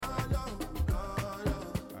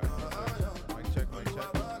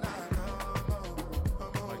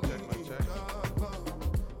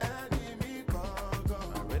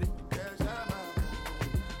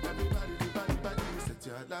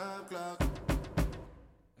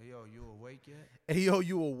awake yet? Hey, yo,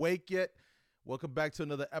 you awake yet? Welcome back to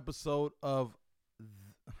another episode of,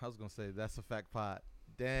 I was going to say, That's a Fact Pod.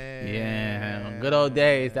 Damn. Yeah, good old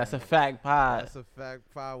days. That's a fact pod. That's a Fact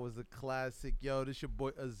Pod was a classic. Yo, this your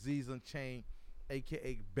boy Aziz Unchained,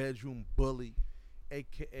 a.k.a. Bedroom Bully,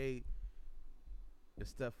 a.k.a. your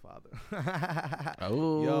stepfather.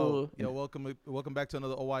 Oh, Yo, welcome back to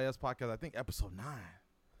another OYS podcast. I think episode 9.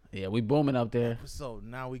 yeah, we booming up there. Episode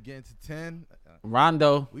now we getting to 10.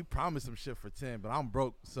 Rondo. We promised some shit for 10, but I'm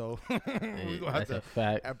broke, so we gonna have That's to. a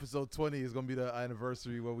fact. Episode 20 is gonna be the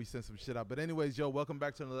anniversary where we send some shit out. But anyways, yo, welcome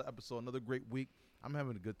back to another episode, another great week. I'm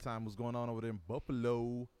having a good time. What's going on over there in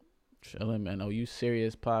Buffalo? Chilling, man. Oh, you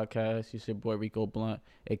serious podcast? You your boy Rico Blunt,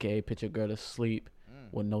 aka Put Your Girl to Sleep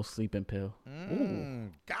with no sleeping pill.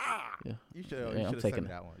 God. Yeah. You should Yeah, have I'm sent taking me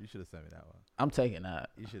that one. You should have sent me that one. I'm taking that.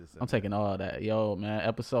 You should have sent I'm me taking all that. Yo, man.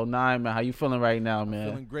 Episode 9, man. How you feeling right now, that. man?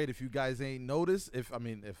 Feeling great. If you guys ain't noticed, if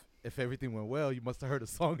everything went well, you must have heard a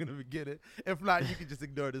song in the beginning. If not, you can just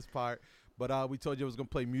ignore this part. But we told you I was gonna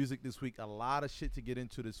play music this week. A lot of shit to get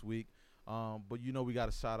into this week. But you know we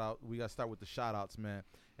got to shout out. We got to start with the shout outs, man.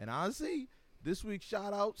 And honestly, this week's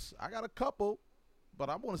shout outs, I got a couple, but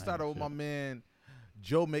I'm gonna start out with my man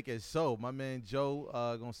Joe Make It So. My man Joe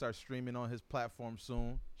gonna start streaming on his platform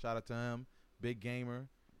soon. Shout out to him. Big gamer.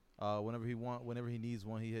 Whenever he needs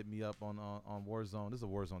one, he hit me up on Warzone. This is a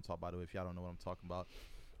Warzone talk, by the way, if y'all don't know what I'm talking about.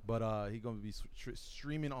 But he gonna be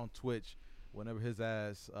streaming on Twitch whenever his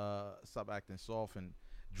ass stop acting soft and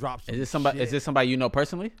drops. Is this somebody you know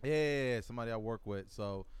personally? Yeah, somebody I work with.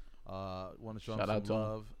 So want to show him some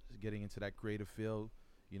love, getting into that creative field,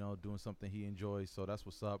 doing something he enjoys. So that's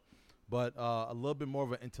what's up. But a little bit more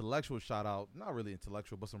of an intellectual shout out, not really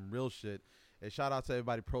intellectual, but some real shit. A shout out to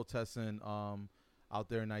everybody protesting out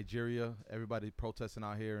there in Nigeria, everybody protesting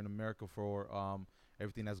out here in America for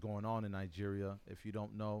everything that's going on in Nigeria. If you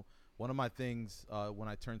don't know, one of my things when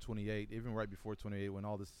I turned 28, even right before 28, when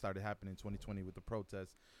all this started happening in 2020 with the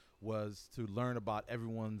protests, was to learn about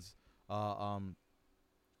everyone's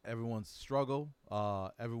struggle,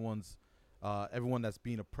 everyone that's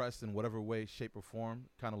being oppressed in whatever way, shape, or form.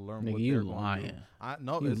 Kind of learn Nigga, what you they're going lying.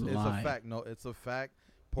 to do. It's a fact. No, it's a fact.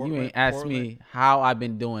 You ain't asked me how I've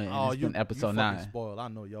been doing. And it's been episode 9. Fucking spoiled. I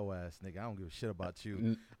know your ass, nigga. I don't give a shit about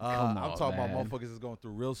you. I'm talking about motherfuckers that's going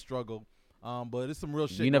through real struggle. But it's some real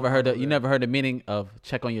shit. You never heard the meaning of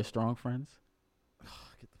check on your strong friends?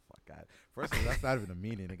 Get the fuck out. First of all, that's not even a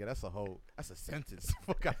meaning, nigga. That's a sentence.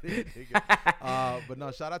 Fuck out of here, nigga. But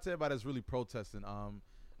no, shout out to everybody that's really protesting.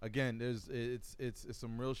 Again, it's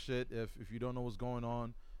some real shit. If you don't know what's going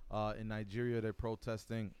on in Nigeria, they're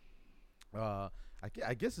protesting.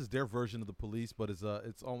 I guess it's their version of the police, but it's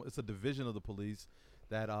a division of the police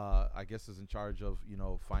that I guess is in charge of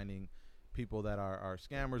finding people that are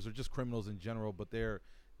scammers or just criminals in general. But they're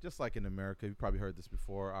just like in America. You probably heard this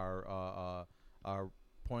before. Are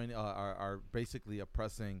basically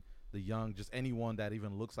oppressing the young, just anyone that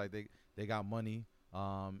even looks like they got money.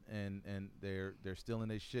 And they're stealing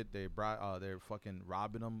their shit. They're fucking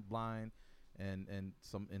robbing them blind, and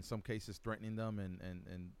in some cases threatening them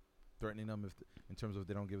and threatening them in terms of if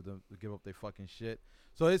they don't give up their fucking shit.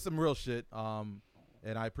 So it's some real shit.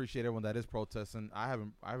 And I appreciate everyone that is protesting. I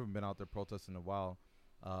haven't been out there protesting in a while.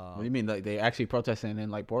 What do you mean? Like they actually protesting in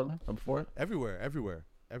like Portland or before? Everywhere.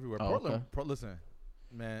 Oh, Portland.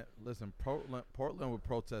 okay. Listen. Portland would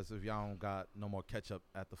protest if y'all don't got no more ketchup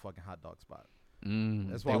at the fucking hot dog spot.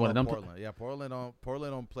 That's why I love Portland. Yeah, Portland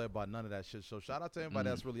don't play about none of that shit. So shout out to anybody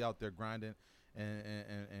that's really out there grinding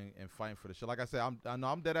and fighting for the shit. Like I said,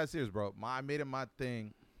 I'm dead ass serious, bro. I made it my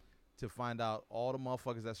thing to find out all the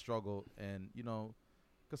motherfuckers that struggle, and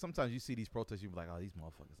because sometimes you see these protests, you be like, oh, these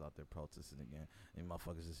motherfuckers out there protesting again, and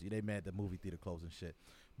motherfuckers they mad the movie theater closing shit.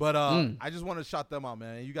 But I just want to shout them out,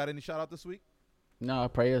 man. You got any shout out this week? No,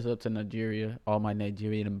 prayers up to Nigeria, all my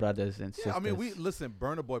Nigerian brothers and sisters. Yeah, I mean,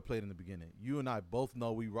 Burna Boy played in the beginning. You and I both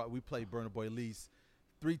know we play Burna Boy at least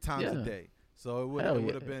 3 times a day. So it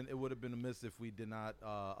would have been a miss if we did not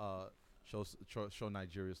show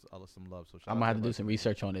Nigeria some love. So I'm gonna have to do some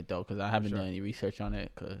research on it though, because I haven't done any research on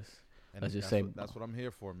it. Let's just say that's what I'm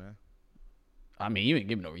here for, man. I mean, you ain't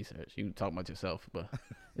giving no research. You talk about yourself, but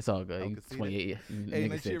it's all good. 28. Hey,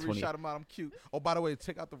 make sure you shout him out. I'm cute. Oh, by the way,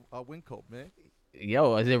 check out the wind coat, man.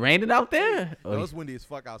 Yo, is it raining out there? No, it's windy as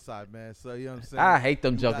fuck outside, man. So you know what I'm saying. I hate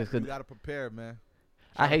them jokers. You gotta prepare, man.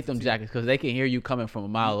 I hate them jackets because they can hear you coming from a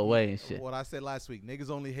mile away and shit. What I said last week, niggas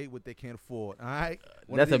only hate what they can't afford. All right,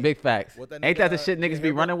 that's a big fact. Ain't that the shit niggas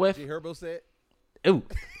be running with? G Herbo said. Ooh.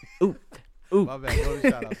 My bad. No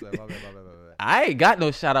shout outs, man. My bad. I ain't got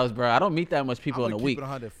no shout outs, bro. I don't meet that much people in a week.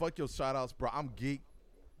 Fuck your shout outs, bro. I'm geek.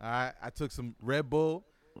 All right. I took some Red Bull,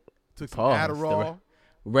 took some Pause. Adderall.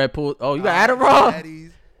 Red Bull. Oh, you got Adderall?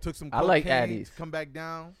 Addies, took some I cocaine, like Addies. come back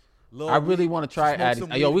down. I really want to try Addies.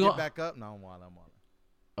 Some Yo, we get gonna back up. No, I'm on.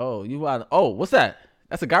 Oh, you want? Oh, what's that?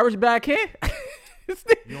 That's a garbage bag can. You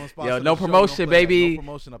don't Yo, sponsor no the show, promotion, don't play that. baby. No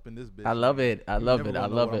promotion up in this bitch. I love it. I love it. I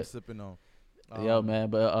love it. Sipping on. Yo, man,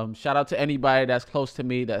 but shout out to anybody that's close to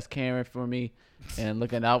me, that's caring for me, and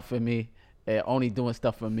looking out for me, and only doing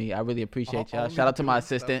stuff for me. I really appreciate y'all. Shout out to my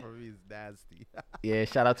assistant. Yeah,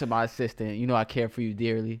 shout out to my assistant. You know I care for you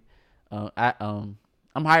dearly. I'm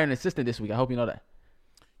hiring an assistant this week. I hope you know that.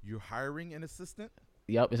 You're hiring an assistant?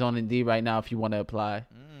 Yep, it's on Indeed right now if you want to apply.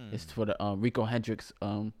 It's for the Rico Hendricks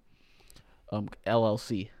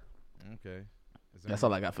LLC. Okay. That's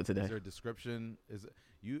all I got for today. Is there a description? Is it,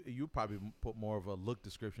 you probably put more of a look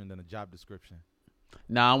description than a job description.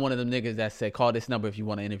 Nah, I'm one of them niggas that say call this number if you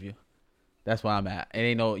want to interview. That's where I'm at. It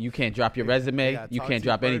ain't no, you can't drop your resume. You can't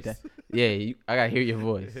drop anything. Yeah, I gotta hear your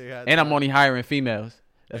voice. And I'm only hiring females.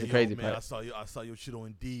 That's the crazy man, part. I saw your shit on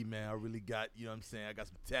Indeed, man. I really got, you know what I'm saying? I got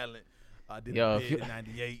some talent. I did a bid in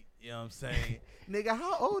 98. You know what I'm saying? Nigga,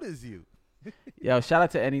 how old is you? Yo, shout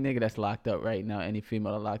out to any nigga that's locked up right now. Any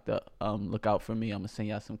female that locked up. Look out for me. I'm gonna send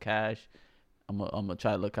y'all some cash. I'm gonna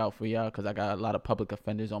try to look out for y'all because I got a lot of public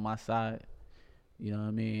offenders on my side. You know what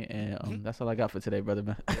I mean? And that's all I got for today, brother,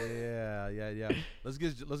 man. Yeah. Let's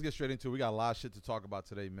get straight into it. We got a lot of shit to talk about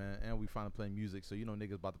today, man. And we finally playing music. So you know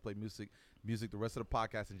niggas about to play music the rest of the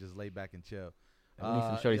podcast and just lay back and chill. We need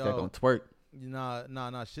some shorties that gonna twerk.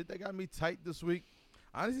 Nah. Shit that got me tight this week.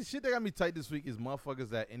 Honestly, shit that got me tight this week is motherfuckers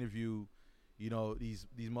that interview, you know, these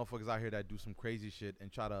motherfuckers out here that do some crazy shit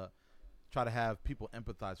and try to have people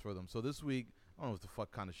empathize for them. So this week, I don't know what the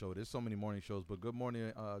fuck kind of show it is. So many morning shows, but Good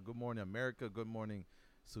Morning America, Good Morning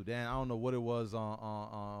Sudan. I don't know what it was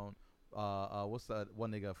on what's that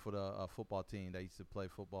one nigga for the football team that used to play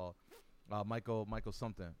football. Michael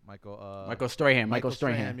Strahan.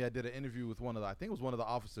 Yeah, did an interview with I think it was one of the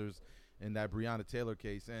officers in that Breonna Taylor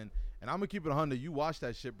case. And I'm gonna keep it 100. You watch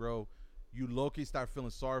that shit, bro. You low-key start feeling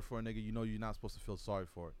sorry for a nigga you know you're not supposed to feel sorry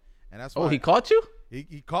for. And that's why he caught you?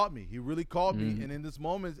 He caught me. He really caught me. And in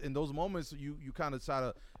those moments, you kind of try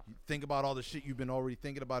to think about all the shit you've been already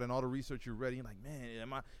thinking about and all the research you're ready. You're like,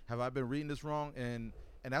 man, have I been reading this wrong? And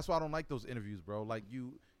that's why I don't like those interviews, bro. Like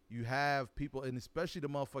you have people, and especially the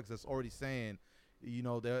motherfuckers that's already saying, you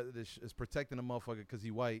know, it's protecting the motherfucker because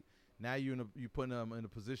he white. Now you putting them in a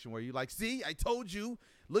position where you like, see, I told you.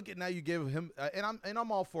 Look at now you gave him, and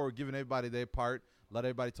I'm all for giving everybody their part. Let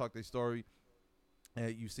everybody talk their story.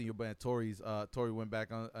 You see your band Tory went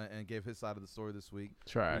back on and gave his side of the story this week.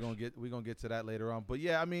 Trash. We're gonna get to that later on. But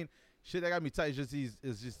yeah, I mean, shit that got me tight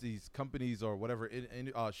is just these companies or whatever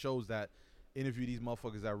shows that interview these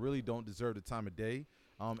motherfuckers that really don't deserve the time of day.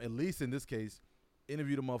 At least in this case,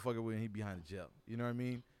 interview the motherfucker when he behind the jail. You know what I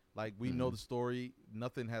mean? Like we know the story,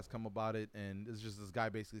 nothing has come about it, and it's just this guy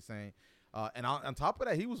basically saying. And on top of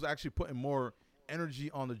that, he was actually putting more energy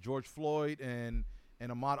on the George Floyd and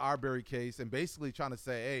Ahmaud Arbery case, and basically trying to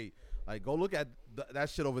say, hey, like, go look at that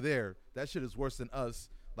shit over there. That shit is worse than us.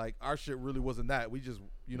 Like, our shit really wasn't that. We just,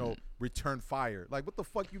 you know, returned fire. Like, what the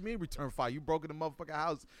fuck you mean return fire? You broke in the motherfucking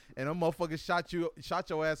house, and them motherfuckers shot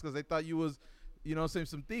your ass because they thought you was, you know what I'm saying,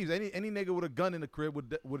 some thieves. Any nigga with a gun in the crib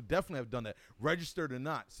would definitely have done that, registered or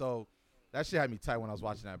not. So that shit had me tight when I was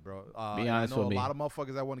watching that, bro. Be honest with me. A lot of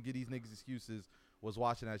motherfuckers that want to get these niggas excuses was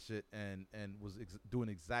watching that shit and was doing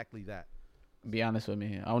exactly that. Be honest with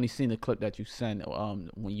me. I only seen the clip that you sent.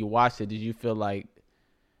 When you watched it, did you feel like,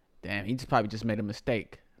 damn, he probably just made a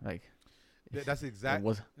mistake? Like, that's exactly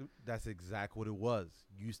what it was.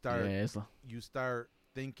 You start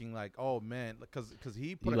thinking like, oh man, because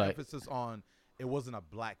he put an emphasis on it wasn't a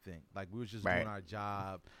black thing. Like we was just doing our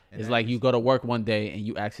job. And it's like you go to work one day and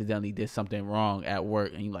you accidentally did something wrong at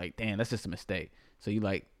work, and you like, damn, that's just a mistake. So you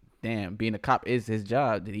like, damn, being a cop is his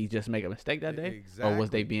job. Did he just make a mistake that day? Exactly, or was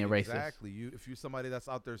they being racist? Exactly. If you're somebody that's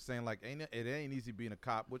out there saying like, it ain't easy being a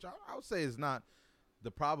cop, which I would say is not.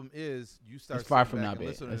 The problem is you start. It's far from not being.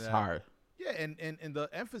 It's hard. Yeah, and the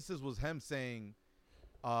emphasis was him saying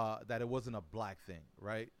that it wasn't a black thing,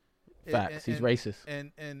 right? Facts. He's racist.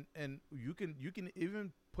 And you can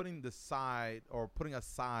even putting aside,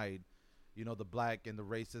 you know, the black and the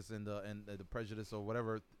racist and the prejudice or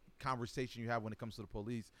whatever conversation you have when it comes to the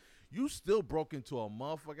police, you still broke into a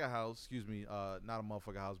motherfucker house. Excuse me, not a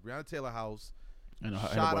motherfucker house. Breonna Taylor house. And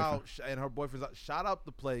her boyfriend shot up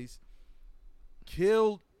the place,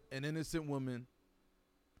 killed an innocent woman,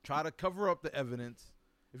 try to cover up the evidence.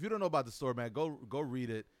 If you don't know about the story, man, go read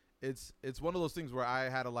it. It's one of those things where I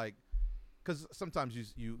had to like because sometimes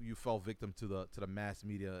you fell victim to the mass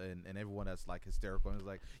media and everyone that's like hysterical and it's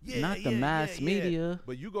like not the mass media.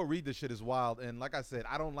 But you go read this shit is wild. And like I said,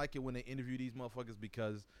 I don't like it when they interview these motherfuckers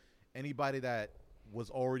because anybody that was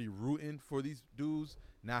already rooting for these dudes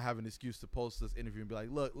now have an excuse to post this interview and be like,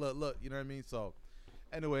 look, you know what I mean? So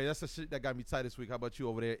anyway, that's the shit that got me tight this week. How about you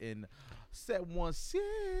over there in set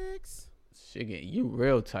 1-6? Shit, you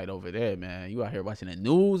real tight over there, man. You out here watching the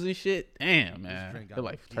news and shit. Damn, man. Feel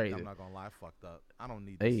like crazy. I'm not gonna lie, fucked up. I don't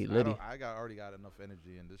need this. Hey, Liddy. I already got enough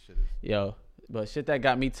energy, and this shit is. Yo, but shit that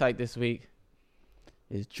got me tight this week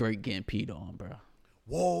is Drake getting peed on, bro.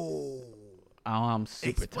 Whoa. I'm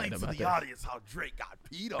super tight about that. Explain to the audience how Drake got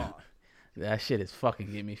peed on. That shit is fucking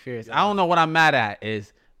getting me furious. Yeah. I don't know what I'm mad at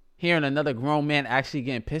is hearing another grown man actually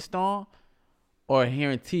getting pissed on, or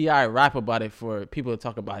hearing T.I. rap about it for people to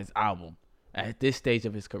talk about his album at this stage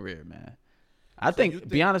of his career, man. I think,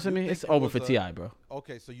 be honest with me, it's over for T.I., bro.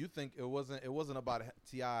 Okay, so you think it wasn't about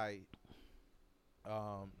T.I.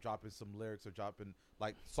 Dropping some lyrics or dropping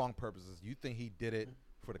like song purposes. You think he did it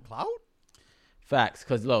for the clout? Facts,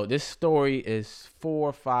 because this story is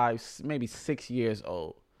 4, 5, maybe 6 years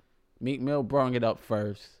old. Meek Mill brought it up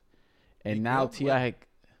first, and Meek now T.I.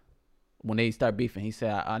 when they start beefing, he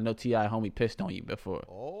said, "I know T.I. homie pissed on you before."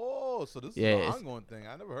 Oh, so this is an ongoing thing.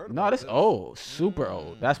 I never heard of it. No, this old, super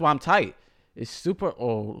old. That's why I'm tight. It's super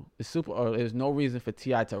old. There's no reason for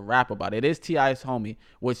T.I. to rap about it. It is T.I.'s homie,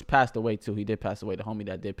 which passed away too. He did pass away. The homie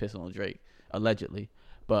that did piss on Drake, allegedly.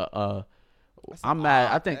 But I'm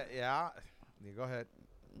mad. I think. Yeah, go ahead.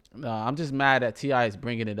 No, I'm just mad that T.I. is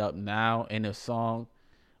bringing it up now in a song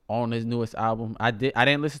on his newest album. I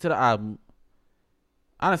didn't listen to the album.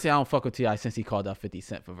 Honestly, I don't fuck with T.I. since he called out 50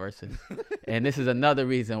 Cent for verses. And this is another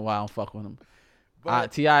reason why I don't fuck with him.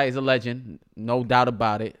 T.I. is a legend, no doubt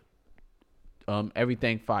about it.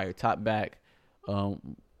 Everything fire, top back.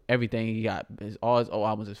 Everything he got. All his old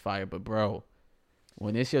albums is fire. But, bro,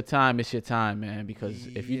 when it's your time, man. Because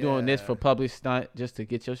if you're doing this for public stunt just to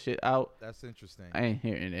get your shit out. That's interesting. I ain't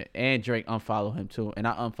hearing it. And Drake unfollow him, too. And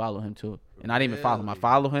I unfollow him, too. And I didn't even follow him.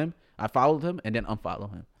 I followed him and then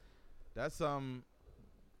unfollow him. That's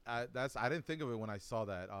I didn't think of it when I saw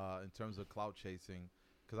that in terms of clout chasing,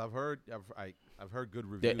 because I've heard good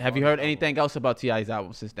reviews. Have you heard anything else about T.I.'s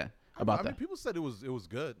album since then? I mean, people said it was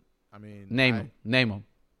good. I mean, name them.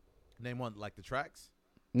 Name one, like the tracks.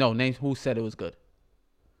 No, name who said it was good.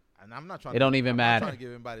 And I'm not trying. It don't even matter. I'm not trying to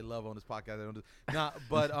give anybody love on this podcast.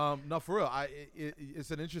 No, for real.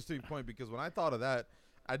 It's an interesting point because when I thought of that,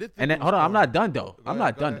 I did. And then, hold on, I'm not done though. Go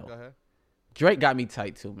ahead. Drake got me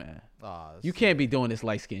tight too, man. You can't be doing this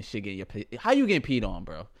light skin shit. How you getting peed on,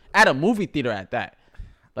 bro? At a movie theater at that.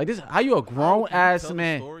 Like this, how you a grown ass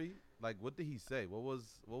man? Story? Like what did he say? What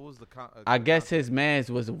was the? I guess his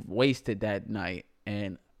man's was wasted that night,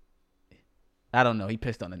 and I don't know. He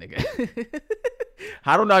pissed on the nigga.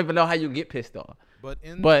 I don't even know how you get pissed on. But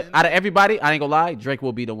out of everybody, I ain't gonna lie, Drake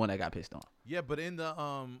will be the one that got pissed on. Yeah, but in the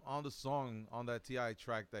on the song on that T.I.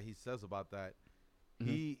 track that he says about that.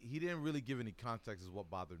 He didn't really give any context as what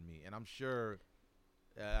bothered me. And I'm sure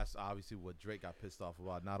that's obviously what Drake got pissed off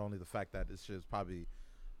about. Not only the fact that this shit is probably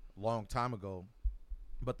a long time ago,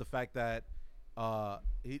 but the fact that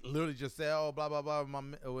he literally just said, oh, blah, blah, blah,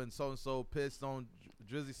 when so-and-so pissed on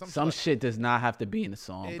Drizzy. Some shit does not have to be in the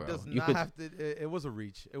song, bro. It does not have to. It was a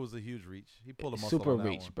reach. It was a huge reach. He pulled a muscle super on that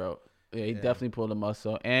reach, one. bro. Yeah, he definitely pulled a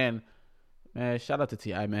muscle. And, man, shout out to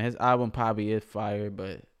T.I., man. His album probably is fire,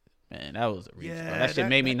 but... Man, that was a reach, bro. That shit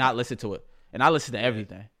made me not listen to it. And I listen to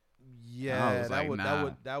everything. Yeah,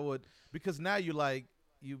 that would because now you like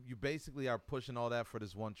you basically are pushing all that for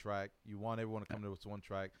this one track. You want everyone to come to this one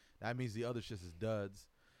track. That means the other shit is duds.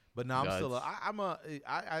 But now I'm a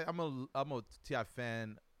T.I.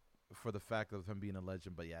 fan for the fact of him being a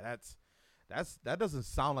legend. But yeah, that doesn't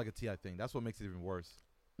sound like a T.I. thing. That's what makes it even worse.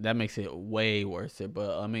 That makes it way worse.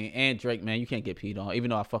 But I mean, and Drake, man, you can't get peed on.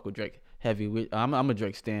 Even though I fuck with Drake heavy, I'm a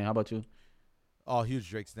Drake stan. How about you? Oh, huge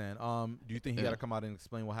Drake stan. Do you think he got to come out and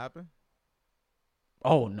explain what happened?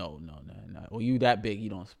 Oh no. Well, you that big, you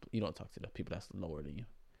don't talk to the people that's lower than you.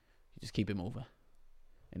 You just keep it moving,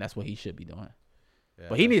 and that's what he should be doing. Yeah,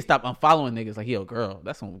 but he needs to stop unfollowing niggas like he a girl.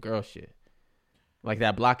 That's some girl shit. Like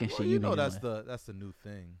that blocking shit. You know that's the new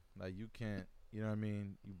thing. Like you can't. You know what I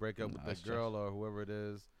mean? You break up with that girl or whoever it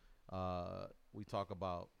is. We talk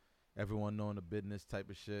about everyone knowing the business type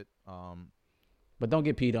of shit. But don't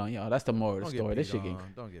get peed on, y'all. That's the moral of the story. This shit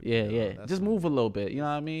don't get peed on. Just move a little bit. You know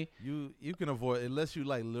what I mean? You can avoid, unless you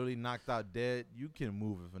like literally knocked out dead, you can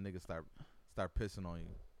move if a nigga start pissing on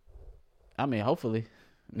you. I mean, hopefully.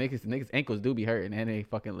 Niggas ankles do be hurting and they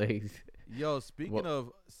fucking legs. Yo, speaking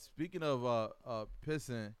of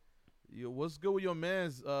pissing, What's good with your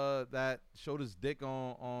man's that showed his dick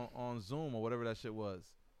on Zoom or whatever that shit was?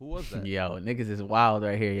 Who was that? Yo, niggas is wild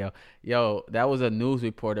right here, yo. That was a news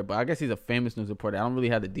reporter, but I guess he's a famous news reporter. I don't really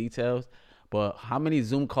have the details, but how many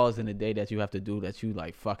Zoom calls in a day that you have to do that you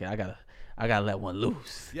like, fuck it, I gotta let one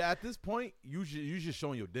loose. Yeah, at this point, you just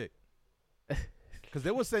showing your dick. Because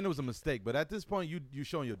they were saying it was a mistake, but at this point, you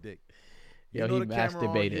showing your dick. You know he the camera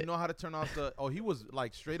on, masturbated. you know how to turn off the. Oh, he was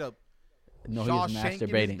like straight up. No, he was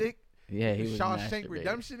masturbating. Dick. Yeah, he was Shawshank masturbating.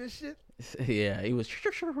 Redemption and shit. Yeah, he was.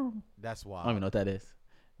 That's wild. I don't even know what that is.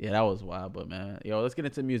 Yeah, that was wild, but man, yo, let's get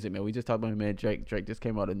into music, man. We just talked about man Drake. Drake just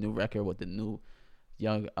came out a new record with the new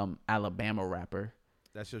young Alabama rapper.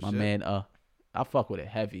 That's your my shit. Man, I fuck with it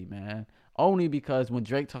heavy, man. Only because when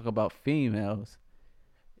Drake talk about females,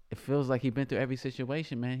 it feels like he been through every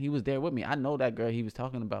situation, man. He was there with me. I know that girl he was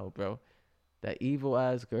talking about, bro. That evil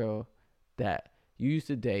ass girl that you used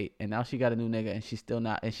to date, and now she got a new nigga, and she's still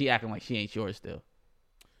not, and she acting like she ain't yours still.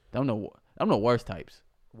 I'm the worst types.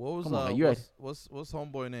 What was what's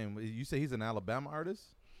homeboy name? You say he's an Alabama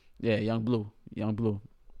artist? Yeah, Young Blue,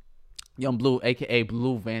 aka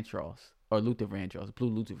Blue Vantros or Luther Vandross, Blue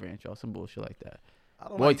Luther Vandross, some bullshit like that.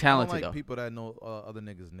 Talented I don't like though. people that know other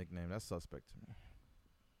niggas' nickname. That's suspect to me.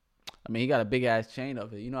 I mean, he got a big ass chain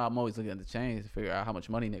of it. You know, I'm always looking at the chains to figure out how much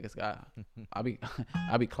money niggas got. I be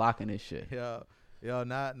clocking this shit. Yeah.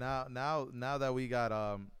 Now that we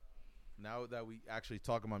got now that we actually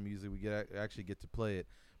talk about music, we actually get to play it.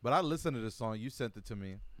 But I listened to this song. You sent it to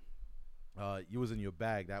me. You was in your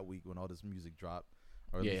bag that week when all this music dropped,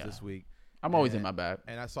 or at least this week. I'm always in my bag.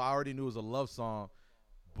 And so I already knew it was a love song,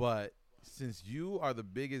 but since you are the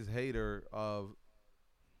biggest hater of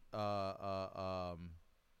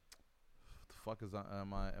what the fuck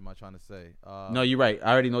am I trying to say? No, you're right.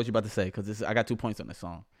 I already know what you're about to say because I got 2 points on this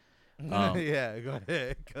song. Yeah, go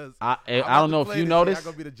ahead. Cause I don't know if you noticed. I'm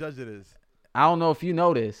gonna be the judge of this. I don't know if you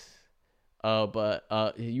noticed, but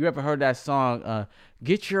you ever heard that song?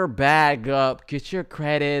 Get your bag up, get your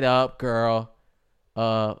credit up, girl.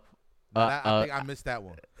 I think I missed that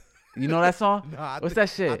one. You know that song? No, What's that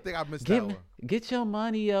shit? I think I missed that one. Get your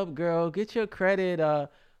money up, girl. Get your credit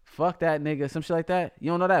up. Fuck that nigga. Some shit like that.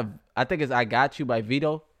 You don't know that? I think it's I Got You by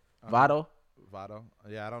Vado. Vado.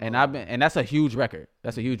 Yeah, I don't know. And that's a huge record.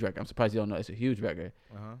 That's a huge record. I'm surprised you don't know. It's a huge record.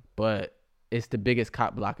 But it's the biggest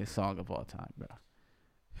cop blocking song of all time, bro.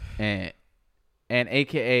 And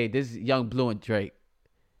AKA this Young Blue and Drake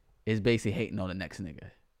is basically hating on the next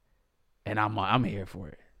nigga. And I'm here for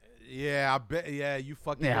it. Yeah, I bet. Yeah, you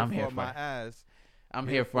fucking here for my ass. I'm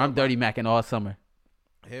Dirty Macking all summer.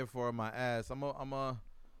 Here for my ass.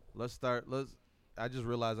 Let's start. I just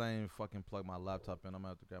realized I ain't fucking plug my laptop in. I'm gonna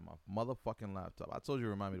have to grab my motherfucking laptop. I told you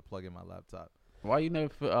to remind me to plug in my laptop. Why you never?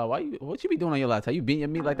 What you be doing on your laptop? You beating your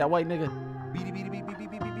meat like that white nigga?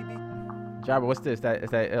 Jabba, what's this?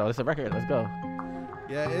 It's a record. Let's go.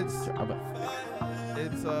 Yeah, it's.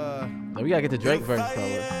 We gotta get the Drake verse,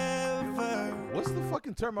 though. What's the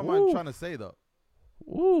fucking term I'm trying to say though?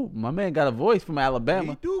 Ooh, my man got a voice from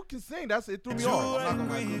Alabama. He can sing. It threw me off. I'm not gonna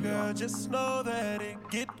lie, it threw me off. Just know that it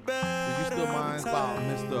get better. Did you still mind about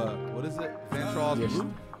Mr. What is it? Van Charles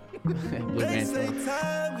Blue? Blue Van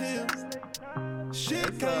Charles.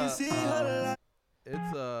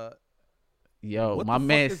 It's Yo, my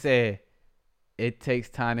man said it takes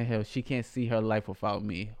time to heal. She can't see her life without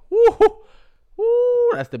me. Woo,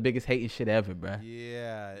 that's the biggest hating shit ever, bro.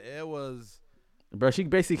 Yeah, it was. Bro, she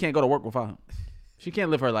basically can't go to work without him. She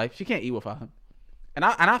can't live her life. She can't eat without him. And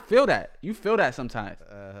I feel that. You feel that sometimes.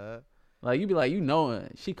 Like you be like,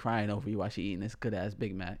 she crying over you while she eating this good ass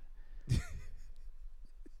Big Mac.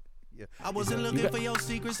 Yeah. I wasn't looking for your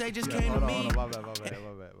secrets, they just came to me. My bad.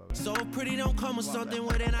 So pretty don't come with something,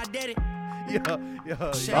 well then I did it.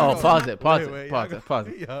 Oh, pause it.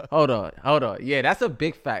 Yeah. Hold on. Yeah, that's a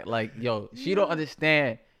big fact. Like, yo, she don't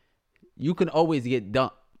understand. You can always get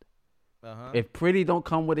dumped. If pretty don't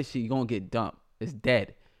come with it, she gonna get dumped. It's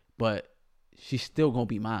dead. But she's still gonna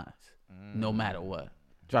be mine, no matter what.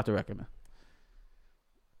 Drop the record, man.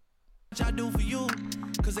 I do for you,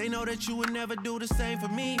 cause they know that you would never do the same for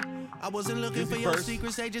me. I wasn't looking for your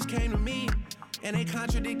secrets, they just came to me. And they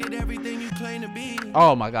contradicted everything you claim to be.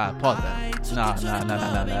 Oh my God, pause that. Nah.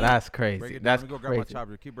 That's crazy. That's go crazy. Grab my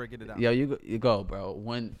chopper. Keep breaking it down. Yo, you go, bro.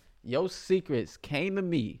 When your secrets came to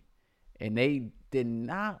me and they did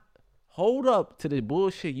not hold up to the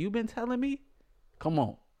bullshit you've been telling me, come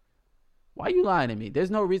on. Why you lying to me?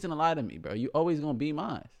 There's no reason to lie to me, bro. You always gonna be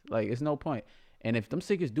mine. Like, it's no point. And if them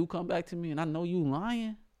secrets do come back to me and I know you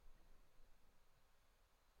lying,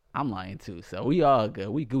 I'm lying too. So we all good.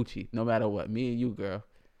 We Gucci, no matter what. Me and you, girl.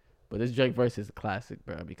 But this Drake verse is a classic,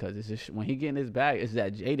 bro, because it's just when he get in his bag, it's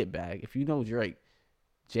that Jaded bag. If you know Drake,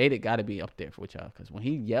 Jaded got to be up there with y'all, because when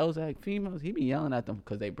he yells at females, he be yelling at them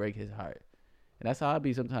because they break his heart. And that's how I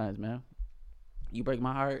be sometimes, man. You break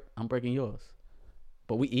my heart, I'm breaking yours.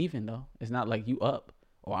 But we even, though. It's not like you up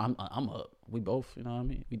or I'm up. We both, you know what I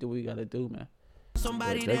mean? We do what we got to do, man.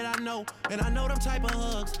 Somebody that I know, and I know them type of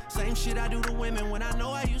hugs. Same shit I do to women when I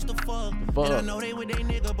know I used to fuck. And I know they with they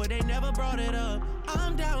nigga, but they never brought it up.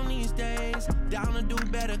 I'm down these days, down to do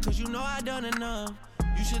better, cause you know I done enough.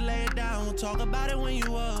 You should lay it down, we'll talk about it when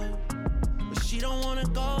you up. But she don't wanna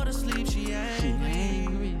go to sleep, she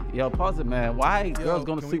angry. Yo, pause it, man. Why girls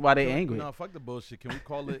going to sleep while they angry? No, fuck the bullshit. Can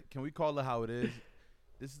we call it how it is?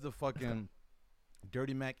 This is the fucking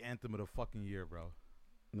Dirty Mac anthem of the fucking year, bro.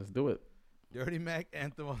 Let's do it. Dirty Mac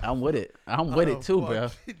anthem. I'm with it. I'm with it too, bro.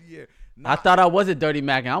 Yeah. Nah, I thought I was a Dirty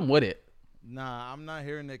Mac, and I'm with it. Nah, I'm not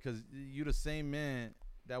hearing it because you the same man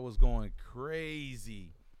that was going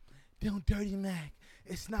crazy. Don't Dirty Mac.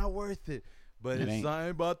 It's not worth it. But it's something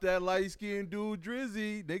about that light-skinned dude,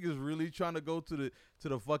 Drizzy. Niggas really trying to go to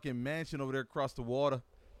the fucking mansion over there across the water.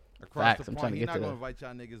 Across the pond. He's not going to invite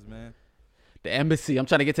y'all niggas, man. The embassy. I'm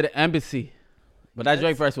trying to get to the embassy. But that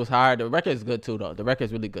Drake verse was hard. The record is good too, though. The record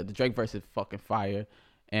is really good. The Drake verse is fucking fire.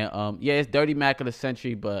 And yeah, it's Dirty Mac of the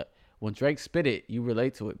century, but when Drake spit it, you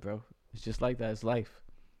relate to it, bro. It's just like that. It's life.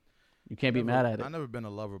 You can't be mad at it. I've never been a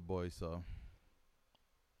lover boy, so.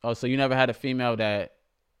 Oh, so you never had a female that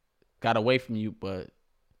got away from you, but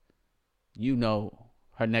you know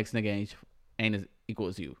her next nigga ain't as equal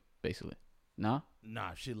as you, basically. No?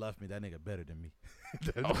 Nah, if she left me, that nigga better than me.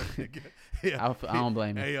 I don't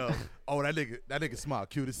blame him. Hey, yo. Oh, that nigga smile,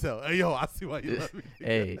 cute as hell. Hey, yo, I see why you love me.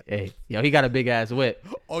 Hey. Yo, he got a big ass whip.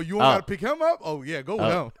 Oh, you want to pick him up? Oh, yeah, go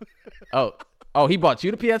with him. Oh, he bought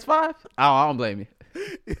you the PS5? I don't blame you.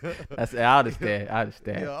 I understand.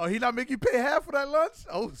 Yeah, oh, he not make you pay half for that lunch?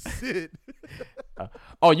 Oh, shit.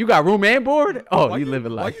 Oh, you got room and board? Oh, you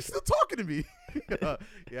living life. Why you still talking to me?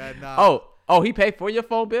 Yeah, nah. Oh, he paid for your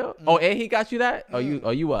phone bill? Oh, and he got you that? Oh,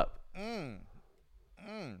 you up?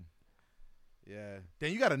 Yeah.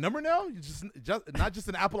 Then you got a number now? You just not just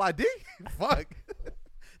an Apple ID? Fuck.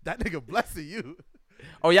 That nigga blessing you.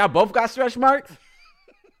 Oh, y'all both got stretch marks?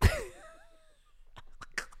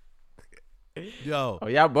 Yo. Oh,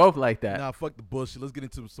 y'all both like that. Nah, fuck the bullshit. Let's get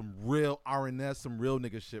into some real RNS, some real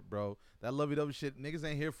nigga shit, bro. That lovey-dovey shit, niggas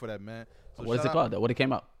ain't here for that, man. So what is it called? What it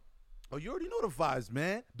came out? Oh, you already know the vibes,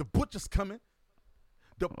 man. The butcher's coming.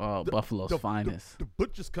 Buffalo's finest. The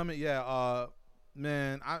butcher's coming. Yeah.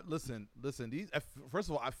 Man, listen. These first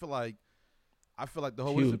of all, I feel like the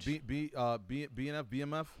whole BNF,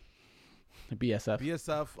 BMF,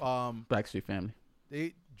 BSF, Blackstreet Family.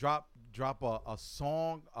 They drop a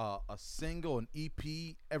song, a single, an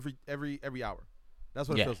EP every hour. That's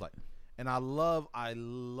what it feels like. And I love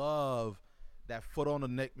that foot on the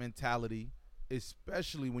neck mentality,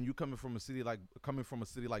 especially when you coming from a city like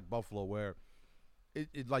Buffalo, where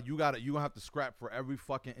it like you gonna have to scrap for every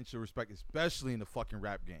fucking inch of respect, especially in the fucking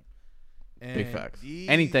rap game. And big facts.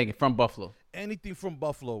 Anything from Buffalo,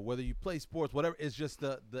 whether you play sports, whatever, it's just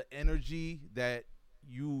the energy that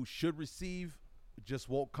you should receive just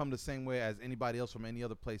won't come the same way as anybody else from any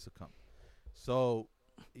other place will come. So,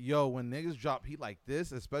 yo, when niggas drop heat like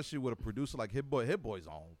this, especially with a producer like Hit Boy's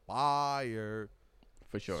on fire.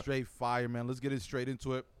 For sure. Straight fire, man. Let's get it straight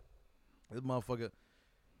into it. This motherfucker,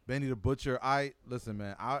 Benny the Butcher. Listen,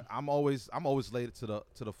 man. I'm always late to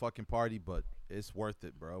the fucking party, but it's worth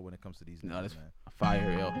it, bro. When it comes to these niggas, man.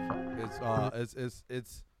 Fire, yo.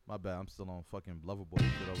 It's my bad. I'm still on fucking Loverboy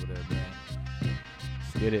shit over there, man.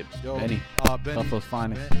 Get it, yo, Benny. Buffalo's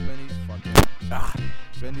finest. Benny,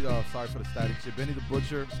 sorry for the static shit. Benny the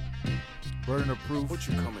Butcher, Burden of Proof. What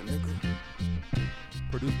you coming, nigga?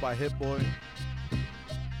 Produced by Hit Boy.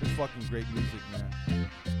 It's fucking great music, man.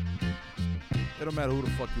 It don't matter who the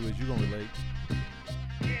fuck you is, you gonna relate.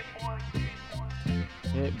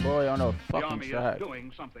 Hit Boy on a fucking the track.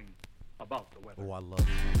 Doing something about the weather. Oh, I love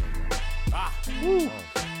it. Woo.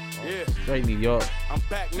 Yeah. Straight New York. I'm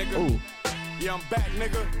back, nigga. Ooh. Yeah, I'm back,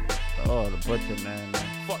 nigga. Oh, the Butcher, man.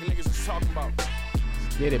 Fuck niggas is talking about.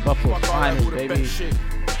 Get it, Buffalo's finest, baby. Shit.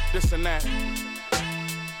 This and that.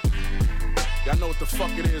 Y'all know what the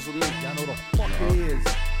fuck it is with me. Y'all know what the fuck it is.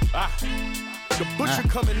 The Butcher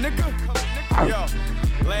coming, nigga. Yo,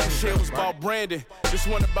 last year was about branding. This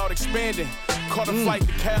one about expanding. Caught a flight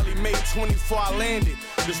to Cali, May 24 I landed.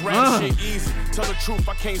 This rap shit easy. Tell the truth,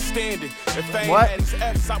 I can't stand it. If I ain't had these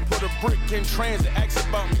F's, I put a brick in transit. Ask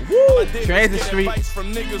about me. Woo! All I did Transit was get Street. advice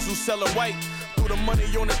from niggas who sellin' white. threw the money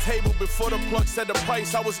on the table before the plug said the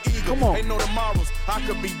price. I was eager. Come on. Ain't no tomorrows. I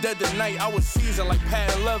could be dead tonight. I was seasoned like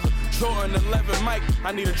pad leather. Jordan 11 Mike.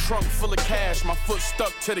 I need a trunk full of cash. My foot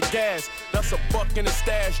stuck to the gas. That's a buck in the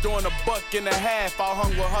stash. Doing $1.50. I hung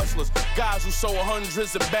with hustlers. Guys who sold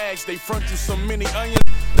hundreds of bags. They front you some mini onions.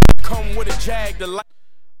 Come with a jag.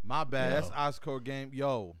 My bad. That's Oscar game.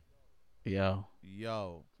 Yo,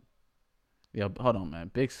 hold on,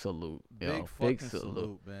 man. Big salute. Yo, big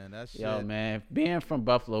salute, man. That shit. Yo, man. Being from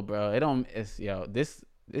Buffalo, bro, this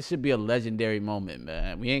should be a legendary moment,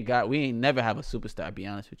 man. We ain't never have a superstar, to be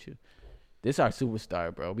honest with you. This our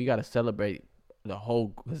superstar, bro. We gotta celebrate the whole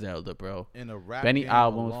Griselda, bro. In a rap Benny game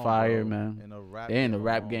album alone, fire, bro. man. They're in the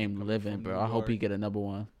rap game living, bro. I hope he get a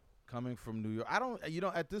 #1. Coming from New York. I don't,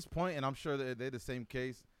 at this point, and I'm sure they're the same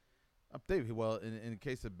case. Well, in the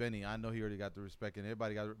case of Benny, I know he already got the respect and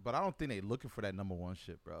everybody got, but I don't think they looking for that #1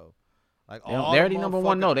 shit, bro. Like they already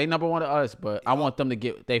 #1. No, they #1 to us, but I want them to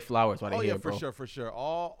get their flowers while they here, bro. For sure.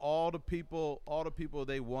 All the people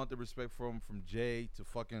they want the respect from Jay to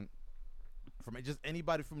fucking from just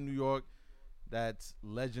anybody from New York that's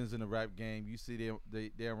legends in the rap game. You see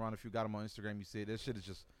they around. If you got them on Instagram, you see it. This shit is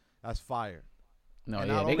just that's fire. No,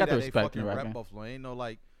 and they got the respect in the rap game. Buffalo ain't no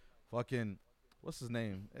like fucking. What's his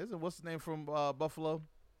name? What's his name from Buffalo?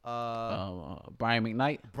 Brian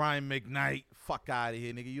McKnight. Brian McKnight. Fuck out of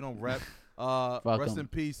here, nigga. You don't rep. Rest in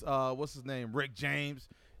peace. What's his name? Rick James.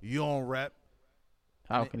 You don't rep.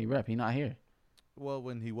 How can he rep? He not here. Well,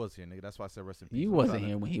 when he was here, nigga. That's why I said rest in peace. You wasn't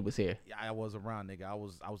here when he was here. Yeah, I was around, nigga. I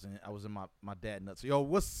was in my dad nuts. Yo,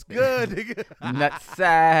 what's good, nigga?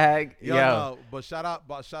 Nutsack. Yo. No, but shout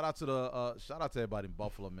out to everybody in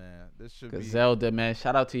Buffalo, man. This should Griselda, man.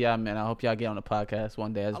 Shout out to y'all, man. I hope y'all get on the podcast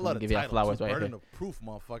one day. I just want to give y'all flowers right here. Burden of proof,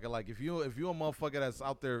 motherfucker. Like if you a motherfucker that's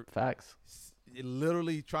out there, facts,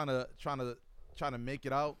 literally trying to make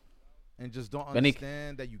it out, and just don't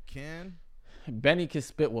understand that you can. Benny can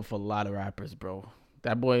spit with a lot of rappers, bro.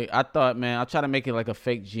 That boy, I thought, man, I try to make it like a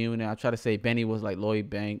fake June. I try to say Benny was like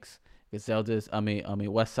Lloyd Banks. Griselda's,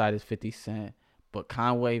 West Side is 50 Cent. But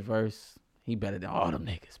Conway verse, he better than all them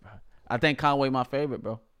niggas, bro. I think Conway my favorite,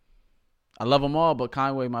 bro. I love them all, but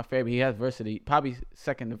Conway my favorite. He has probably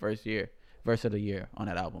second verse of the year on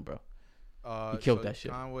that album, bro. He killed that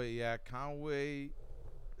shit. Conway,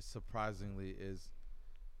 surprisingly, is.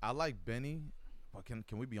 I like Benny. But can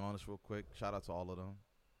we be honest real quick? Shout out to all of them.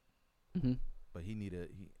 Mm-hmm. But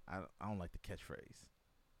I don't like the catchphrase.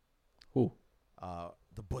 Who?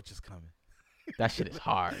 The Butcher's coming. That shit is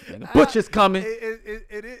hard. The Butcher's coming.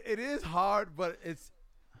 It is hard, but it's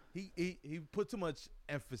he put too much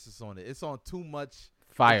emphasis on it. It's on too much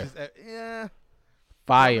fire.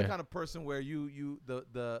 Fire. I'm the kind of person where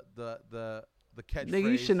the catchphrase.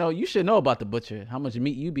 Nigga, you should know about the Butcher. How much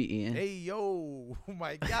meat you be eating? Hey yo,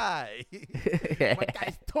 my guy, my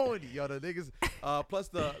guy's Tony. Yo, the niggas. Plus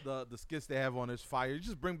the skits they have on this fire. You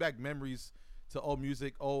just bring back memories to old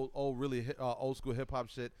music, old school hip hop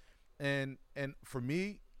shit. And for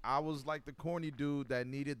me, I was like the corny dude that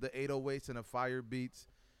needed the 808s and the fire beats.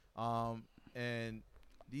 And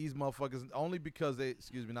these motherfuckers only because I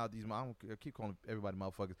keep calling everybody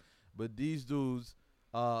motherfuckers, but these dudes.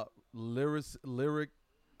 Lyric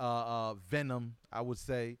venom, I would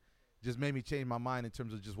say, just made me change my mind in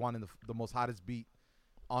terms of just wanting the most hottest beat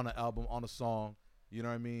on an album, on a song. You know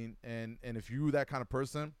what I mean? And if you that kind of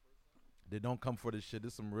person, they don't come for this shit.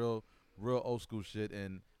 This is some real old school shit,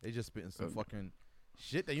 and they just spitting some fucking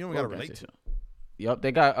shit that you don't gotta relate to. Yup,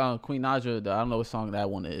 they got Queen Naja. I don't know what song that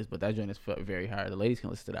one is, but that joint is very hard. The ladies can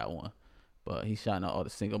listen to that one. But he's shouting out all the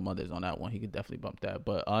single mothers on that one. He could definitely bump that.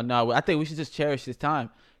 But no, I think we should just cherish this time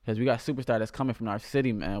because we got a superstar that's coming from our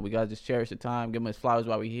city, man. We got to just cherish the time, give him his flowers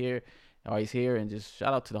while he's here, and just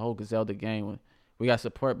shout out to the whole Griselda gang. We got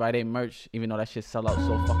support by their merch, even though that shit sell out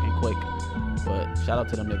so fucking quick. But shout out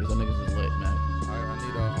to them niggas. Them niggas is lit, man.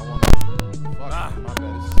 My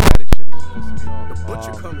bad. This static shit is pissing me off. The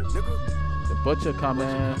Butcher coming, nigga. The Butcher coming.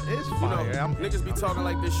 It's fire. Niggas be talking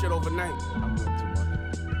like this shit overnight. I'm doing too much.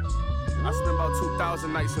 I spent about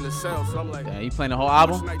 2,000 nights in the cell, so I'm like, damn, you playing the whole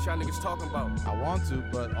album? Which night y'all niggas talking about? I want to,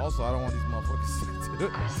 but also I don't want these motherfuckers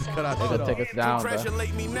to cut out. They gonna take us down, bro.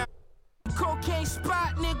 Congratulate me now. Cocaine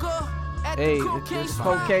spot, nigga. Hey, this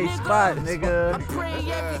cocaine spot, nigga. I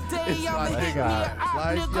pray every day It's y'all my hit me nigga. up,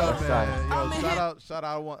 Like, yo, nigga. man. Shout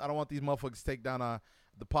out. I don't want these motherfuckers to take down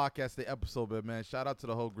the podcast, the episode, but man, shout out to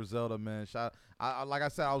the whole Griselda, man. Like I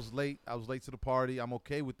said, I was late to the party. I'm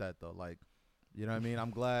okay with that though. Like, you know what I mean?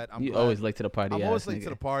 I'm glad. Always late to the party. I'm always late nigga. to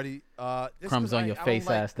the party. Crumbs on your face,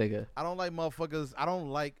 ass nigga. I don't like motherfuckers. I don't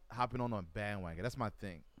like hopping on a bandwagon. That's my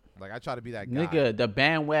thing. Like I try to be that guy. Nigga, the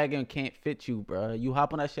bandwagon can't fit you, bro. You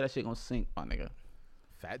hop on that shit gonna sink, my nigga.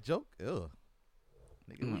 Fat joke? Ew.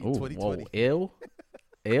 Nigga, Ooh, 2020. whoa, ill?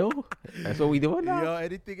 Ill? That's what we doing now? Yo,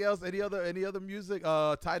 anything else? Any other music?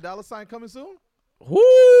 Ty Dolla $ign coming soon?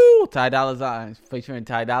 Woo! Ty Dolla $ign featuring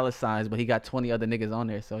Ty Dolla $ign, but he got 20 other niggas on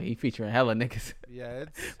there, so he featuring hella niggas. Yeah,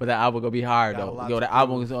 it's But that album gonna be hard got a though. lot Yo, to the do.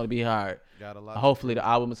 album is gonna be hard. got a lot. Hopefully the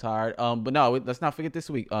album is hard. But no, let's not forget this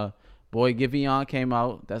week. Boy Giveon came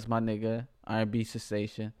out. That's my nigga. R&B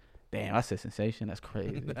sensation. Damn, I said sensation. That's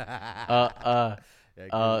crazy.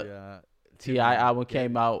 T.I. album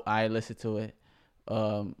came out. I listened to it.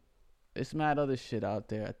 It's mad other shit out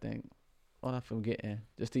there, I think. What I'm forgetting.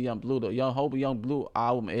 Just the Young Blue though. Young Blue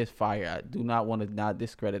album is fire. I do not want to not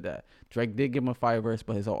discredit that. Drake did give him a fire verse,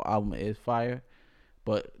 but his whole album is fire.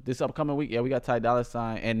 But this upcoming week, we got Ty Dolla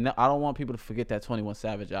 $ign, and I don't want people to forget that 21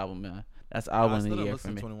 Savage album, man. That's album of the year for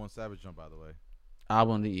me. 21 Savage jump, by the way.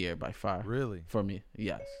 Album of the year by far. Really? For me,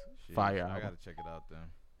 yes. Jeez, Fire I album. gotta check it out then.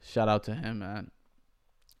 Shout out to him, man.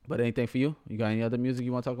 But anything for you? You got any other music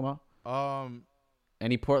you want to talk about?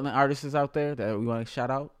 Any Portland artists out there that we want to shout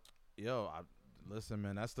out? Yo, listen,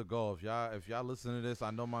 man, that's the goal. If y'all listen to this, I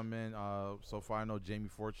know my man. So far, I know Jamie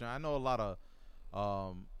Fortune. I know a lot of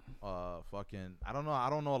I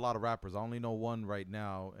don't know a lot of rappers. I only know one right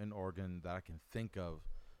now in Oregon that I can think of.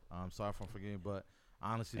 Sorry if I'm forgetting, but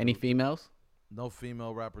honestly, Any females? no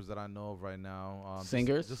female rappers that I know of right now.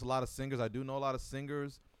 Singers? Just a lot of singers. I do know a lot of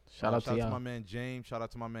singers. Shout out to y'all. my man James. Shout out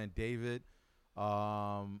to my man David. Who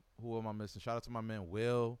am I missing? Shout out to my man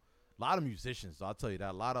Will. A lot of musicians. So I'll tell you that.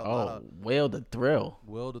 A lot of Will the Thrill.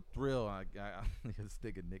 Will the Thrill. I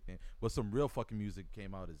stick a nickname, but some real fucking music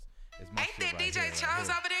came out. Is my Ain't shit that right DJ here, Chose right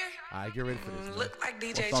here. over there? All right, get ready for this. Man. Look like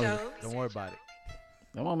DJ song is Chose. Don't worry about it.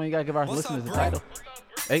 Come on, man. You got to give our What's listeners up, the bro? title.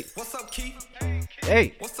 Hey. What's up, Keith?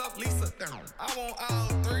 Hey. What's up, Lisa? I want all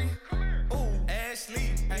three. Ooh, Ashley.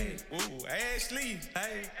 Hey. Ooh, Ashley.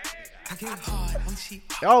 Hey. I get hard when she.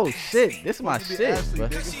 Oh, shit. This is my shit, Ashley, bro.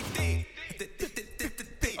 nigga. She thick.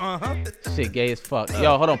 Shit gay as fuck.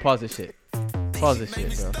 Yo, hold on. Pause this shit. Pause this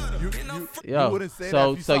shit, bro. Yo, You wouldn't say so-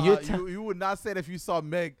 that if you so saw you're her- you would not say that if you saw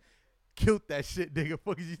Meg killed that shit, nigga.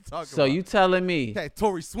 Fuck is you talking So about? you telling me? had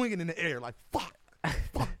Tory swinging in the air like fuck.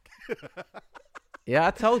 Yeah,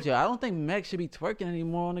 I told you. I don't think Meg should be twerking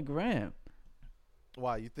anymore on the gram.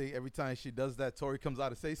 Why you think every time she does that, Tory comes out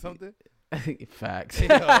to say something? Facts. Yo,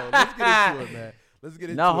 let's get into it, man. Let's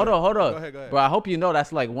get into No, it. hold on. Go ahead. Bro, I hope you know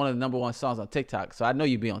that's like one of the #1 songs on TikTok. So I know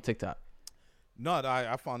you be on TikTok. No,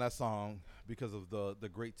 I found that song because of the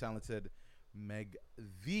great talented Meg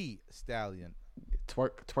the Stallion.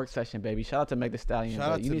 Twerk session, baby. Shout out to Meg the Stallion. Shout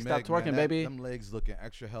bro. out You to need to stop Meg, twerking, man. baby. Them legs looking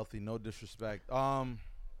extra healthy. No disrespect.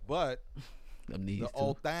 But Them knees the too.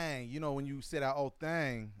 old thing, you know, when you say that old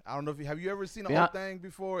thing, I don't know if you have you ever seen an Yeah. old thing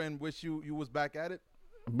before and wish you was back at it.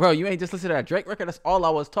 Bro, you ain't just listen to that Drake record. That's all I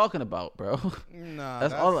was talking about, bro. Nah,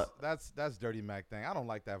 That's that's all that's Dirty Mac thing. I don't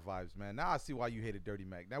like that vibes, man. Now I see why you hated Dirty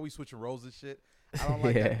Mac. Now we switching roles and shit. I don't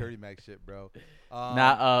like Yeah. that Dirty Mac shit, bro.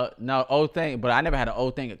 No, old thing, but I never had an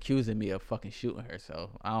old thing accusing me of fucking shooting her, so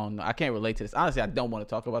I don't know. I can't relate to this. Honestly, I don't want to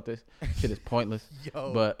talk about this. Shit is pointless.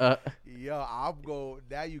 Yo. But Yo, I'm go.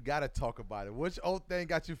 Now you gotta talk about it. Which old thing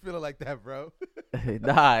got you feeling like that, bro?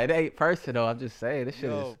 nah, it ain't personal. I'm just saying this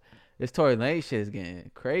shit Yo. is this Tory Lane shit is getting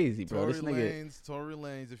crazy, bro. Tory This nigga, Tory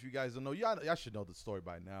Lanez. If you guys don't know, y'all should know the story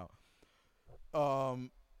by now.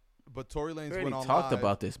 But Tory Lanez we already went on talked live.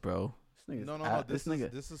 about this, bro. This nigga's No. this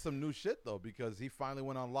nigga. This is some new shit though, because he finally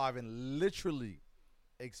went on live and literally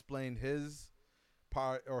explained his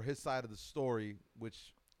part or his side of the story,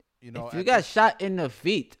 which you know. If you at got this- shot in the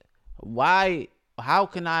feet, why? How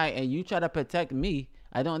can I? And you try to protect me?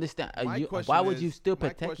 I don't understand. my question Why would is- you still my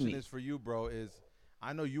protect question me? is for you, bro. Is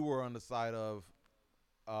I know you were on the side of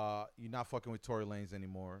you not fucking with Tory Lanez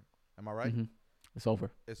anymore. Am I right? Mhm. It's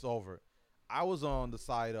over. It's over. I was on the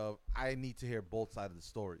side of I need to hear both sides of the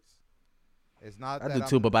stories. It's not I that do I'm-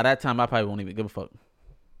 too, but by that time, I probably won't even give a fuck.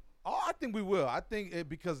 Oh, I think we will. I think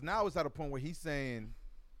because now it's at a point where he's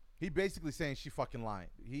basically saying she fucking lying.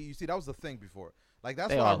 You see, that was the thing before. Like that's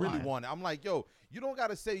They what I all really lying. wanted. I'm like, yo, you don't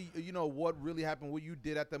gotta say, you know, what really happened, what you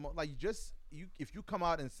did at the moment. Like, if you come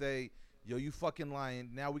out and say, yo, you fucking lying.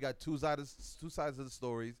 Now we got two sides of the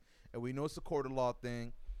stories, and we know it's a court of law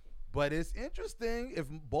thing. But it's interesting if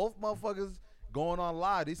both motherfuckers going on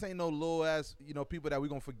live. These ain't no little ass, you know, people that we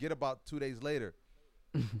gonna forget about 2 days later.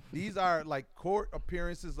 These are like court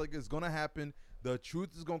appearances. Like it's gonna happen. The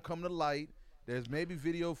truth is gonna come to light. There's maybe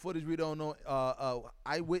video footage we don't know,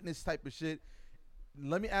 eyewitness type of shit.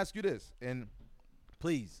 Let me ask you this, and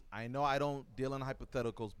please, I know I don't deal in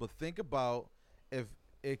hypotheticals, but think about if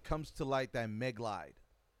it comes to light that Meg lied.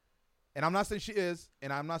 And I'm not saying she is,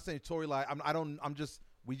 and I'm not saying Tory lied.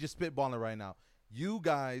 We just spitballing right now. You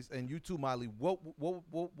guys and you too, Miley.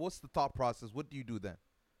 What's the thought process? What do you do then?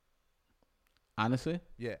 Honestly,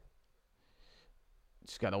 yeah.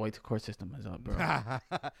 Just gotta wait till court system is up, bro.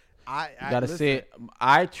 I gotta see it.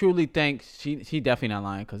 I truly think she definitely not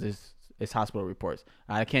lying because it's hospital reports.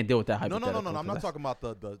 I can't deal with that hypothetical. No. I'm not talking about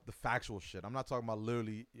the factual shit. I'm not talking about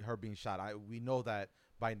literally her being shot. We know that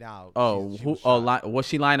by now. Oh, what's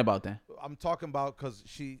she lying about then? I'm talking about because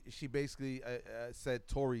she basically said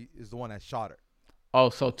Tory is the one that shot her. Oh,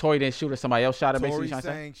 so Tory didn't shoot her. Somebody else shot her. Tory basically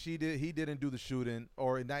saying he didn't do the shooting,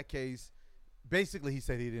 or in that case, basically he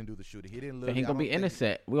said he didn't do the shooting. He didn't. But he gonna be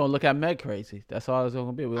innocent. We gonna look at Meg crazy. That's all it's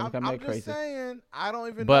gonna be. We gonna look at Meg crazy. I'm just saying. I don't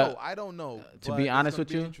even know. I don't know. To be honest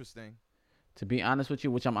with you, interesting. To be honest with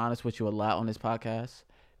you, which I'm honest with you a lot on this podcast,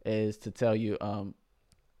 is to tell you, I'm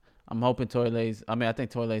hoping Tory Lanez. I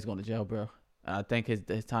think Tory Lanez going to jail, bro. I think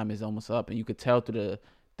his time is almost up, and you could tell through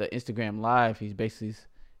the Instagram live. He's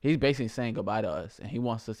basically saying goodbye to us, and he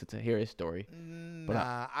wants us to hear his story.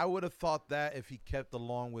 Nah, I would have thought that if he kept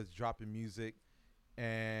along with dropping music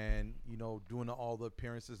and, doing all the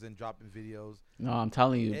appearances and dropping videos. No, I'm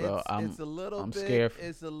telling you, bro. I'm scared.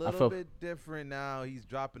 It's a little bit different now. He's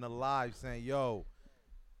dropping a live saying, yo,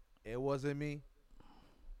 it wasn't me.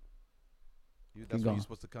 That's when you're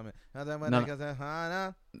supposed to come in. No. It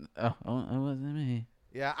wasn't me.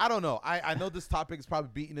 Yeah, I don't know. I know this topic is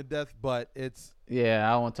probably beaten to death, but it's... Yeah,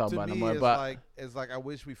 I don't want to talk about it no more. But it's like I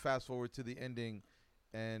wish we fast forward to the ending,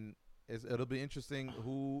 and it'll be interesting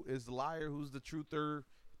who is the liar, who's the truther.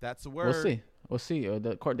 That's the word. We'll see.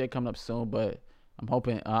 The court date coming up soon, but I'm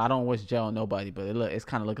hoping... I don't wish jail on nobody, but it's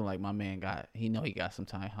kind of looking like my man he got some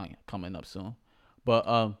time coming up soon. But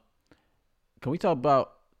can we talk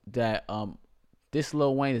about that this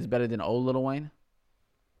Lil Wayne is better than old Lil Wayne?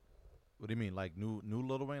 What do you mean? Like new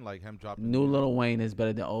Lil Wayne? Like him dropping? New Lil Wayne is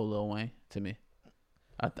better than old Lil Wayne to me.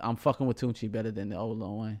 I'm fucking with Tunechi better than the old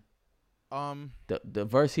Lil Wayne. The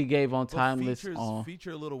verse he gave on Timeless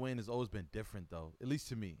feature Lil Wayne has always been different though, at least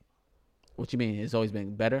to me. What you mean? It's always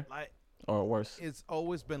been better, or worse? It's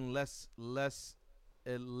always been less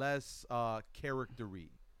character-y,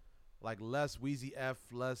 like less Weezy F,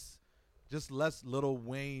 less Lil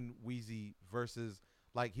Wayne Weezy versus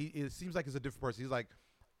like it seems like it's a different person. He's like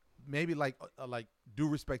maybe like due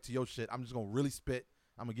respect to your shit. I'm just gonna really spit.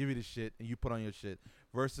 I'm gonna give you the shit and you put on your shit.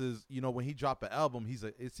 Versus when he dropped an album,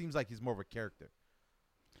 it seems like he's more of a character.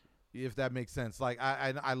 If that makes sense. Like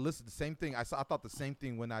I listened the same thing. I thought the same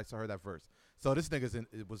thing when I heard that verse. So this nigga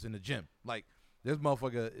was in the gym. Like this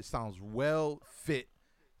motherfucker, it sounds well fit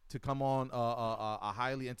to come on a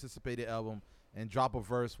highly anticipated album and drop a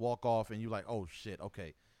verse, walk off, and you're like, oh shit,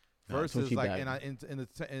 okay. Versus like in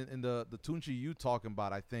the Tunechi you talking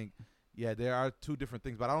about, I think there are two different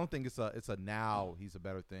things, but I don't think it's a now he's a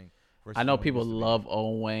better thing. I know people love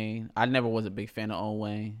Old Wayne. I never was a big fan of Old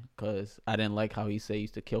Wayne because I didn't like how he said he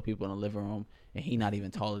used to kill people in the living room, and he not even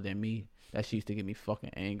taller than me. That shit used to get me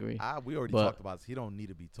fucking angry. We already talked about this. He don't need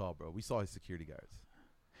to be tall, bro. We saw his security guards.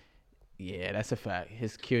 Yeah, that's a fact.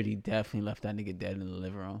 His security definitely left that nigga dead in the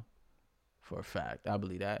living room. For a fact. I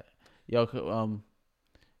believe that. Yo,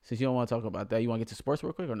 since you don't want to talk about that, you want to get to sports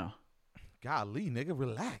real quick or no? Golly, nigga,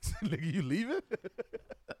 relax. Nigga, you leaving?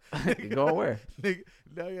 Go where?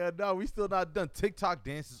 Nigga, no, we still not done. TikTok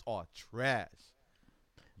dances are trash.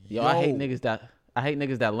 Yo, I hate niggas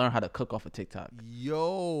that learn how to cook off of TikTok.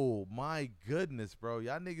 Yo, my goodness, bro.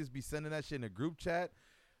 Y'all niggas be sending that shit in a group chat,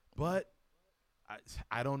 but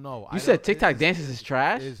I don't know. You said TikTok dances is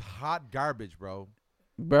trash? It's hot garbage, bro.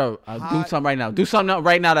 Bro, do something right now. Do something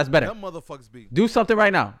right now that's better. Them motherfuckers be. Do something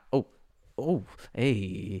right now. Oh,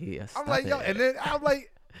 hey. I'm like, yo, and then I'm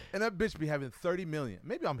like, and that bitch be having 30 million.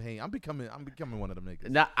 Maybe I'm hating. I'm becoming one of them niggas.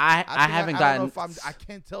 Nah, I haven't gotten. I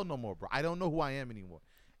can't tell no more, bro. I don't know who I am anymore.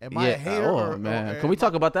 Am I a hater? Oh man, can we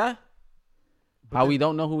talk about that? How we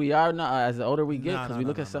don't know who we are now as the older we get because we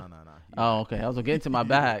look at stuff. No. Oh, okay. I was gonna get into my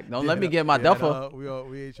bag. Don't let me get my duffel.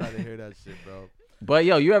 We ain't trying to hear that shit, bro. But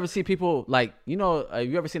yo, you ever see people like you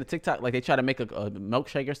ever seen a TikTok like they try to make a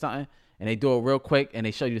milkshake or something and they do it real quick and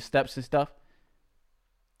they show you the steps and stuff?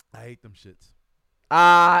 I hate them shits.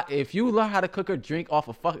 If you learn how to cook or drink off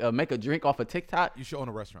make a drink off of TikTok, you should own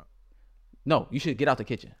a restaurant. No, you should get out the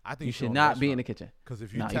kitchen. I think you should not be in the kitchen. Because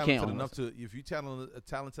if you're talented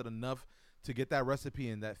enough to get that recipe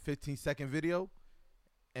in that 15-second video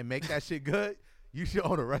and make that shit good, you should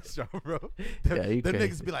own a restaurant, bro. Them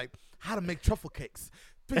niggas be like, how to make truffle cakes.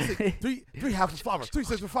 Three halves of flour, 3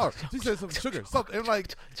 cents of flour, 3 cents of sugar, something.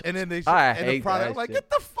 And then they the product. I'm like, get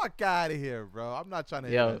the fuck out of here, bro. I'm not trying to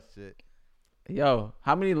hear that shit. Yo,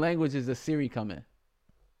 how many languages does Siri come in?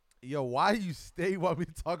 Yo, why do you stay want me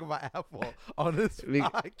to talk about Apple on this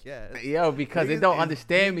podcast? Yo, because they don't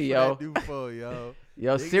understand me, yo.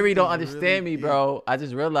 Yo, Siri don't understand me, bro. I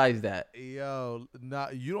just realized that. Yo,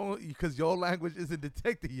 you don't, because your language isn't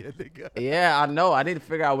detected yet, nigga. Yeah, I know. I need to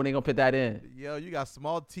figure out when they gonna put that in. Yo, you got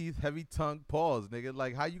small teeth, heavy tongue, pause, nigga.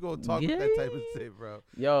 Like, how you gonna talk with that type of shit, bro?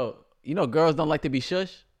 Yo, you know girls don't like to be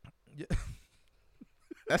shush? Yeah.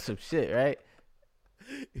 That's some shit, right?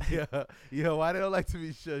 Yo, why they don't like to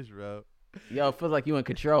be shush, bro? Yo, it feels like you in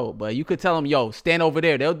control, but you could tell them, yo, stand over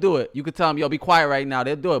there. They'll do it. You could tell them, yo, be quiet right now.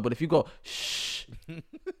 They'll do it. But if you go, shh,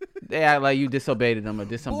 they act like you disobeyed them or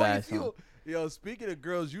did some bad stuff. Yo, speaking of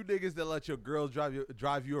girls, you niggas that let your girls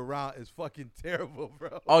drive you around is fucking terrible,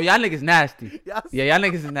 bro. Oh, y'all niggas nasty. Yeah, y'all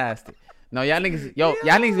niggas is nasty. No, y'all niggas, y'all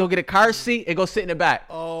niggas go get a car seat and go sit in the back.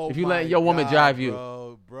 Oh, if you let your woman drive you.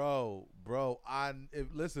 Bro.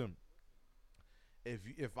 Listen,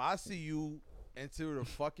 if I see you enter the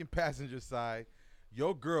fucking passenger side,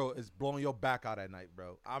 your girl is blowing your back out at night,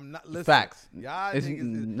 bro. I'm not listening. Facts. Yeah, I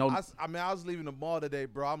was leaving the mall today,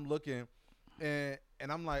 bro. I'm looking, and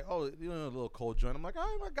I'm like, oh, you know, a little cold joint. I'm like, all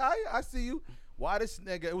right, my guy, I see you. Why this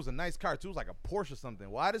nigga? It was a nice car too. It was like a Porsche or something.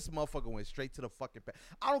 Why this motherfucker went straight to the fucking?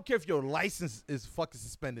 I don't care if your license is fucking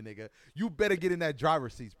suspended, nigga. You better get in that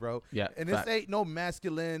driver's seat, bro. Yeah. And this ain't no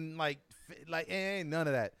masculine like ain't none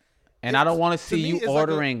of that. And I don't want to see you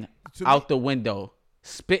ordering out the window,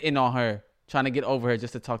 spitting on her, trying to get over her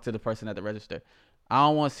just to talk to the person at the register. I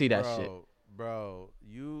don't want to see that shit. Bro,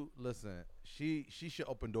 you listen. She should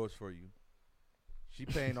open doors for you. She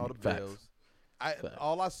paying all the bills.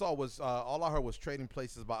 All I heard was Trading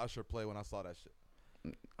Places by Usher play when I saw that shit.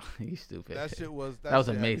 You stupid. That shit was that was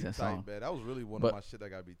an amazing song. Man. That was really one of my shit that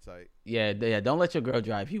gotta be tight. Yeah. Don't let your girl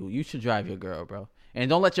drive you. You should drive your girl, bro. And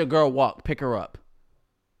don't let your girl walk. Pick her up.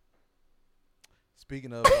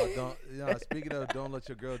 Speaking of don't let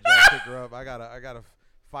your girl drive, pick her up. I got a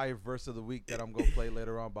fire verse of the week that I'm gonna play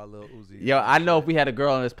later on by Lil Uzi. Yo, I know if we had a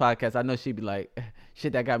girl on this podcast, I know she'd be like,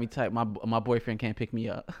 shit that got me tight. My boyfriend can't pick me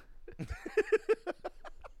up.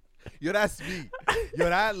 Yo, that's me. Yo,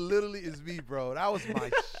 that literally is me, bro. That was my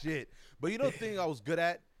shit. But you know the thing I was good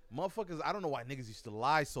at? Motherfuckers, I don't know why niggas used to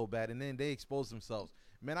lie so bad, and then they expose themselves.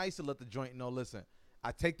 Man, I used to let the joint know, listen,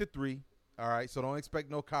 I take the 3, all right? So don't expect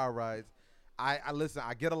no car rides. I listen,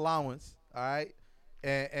 I get allowance, all right?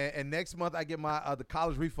 And next month I get my the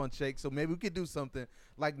college refund check, so maybe we could do something.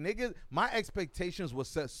 Like, niggas, my expectations was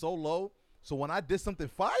set so low, so when I did something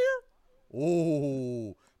fire,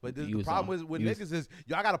 oh. But the problem with niggas is,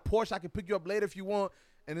 yo, I got a Porsche, I can pick you up later if you want.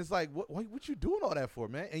 And it's like, what you doing all that for,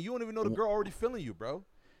 man? And you don't even know the girl already feeling you, bro.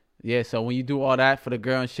 Yeah, so when you do all that for the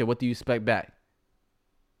girl and shit, what do you expect back?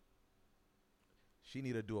 She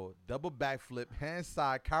need to do a double backflip, hand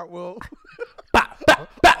side cartwheel.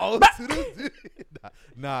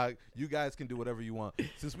 Nah, you guys can do whatever you want.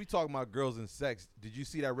 Since we talking about girls and sex, did you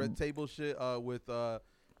see that Red Table shit with Jada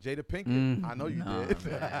Pinkett? I know you did.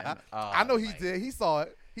 I know he did. He saw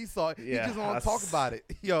it. Yeah, he just don't want to talk about it.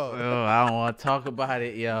 Yo, I don't want to talk about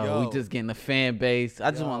it. Yo, we just getting the fan base. I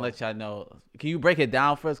just want to let y'all know. Can you break it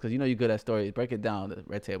down for us? Because you know you're good at stories. Break it down, the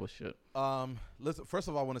Red Table shit. Listen, first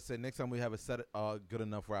of all, I want to say next time we have a set good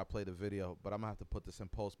enough where I play the video, but I'm going to have to put this in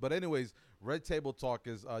post. But anyways, Red Table Talk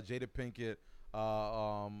is Jada Pinkett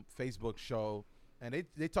Facebook show. And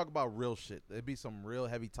they talk about real shit. There'd be some real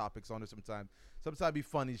heavy topics on it sometimes. Sometimes it'd be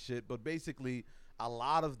funny shit. But basically, a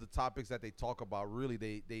lot of the topics that they talk about, really,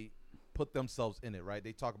 they put themselves in it, right?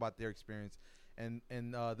 They talk about their experience. And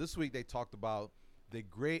this week, they talked about the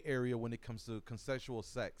gray area when it comes to consensual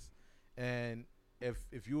sex. And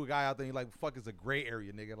if you a guy out there, you're like, fuck, it's a gray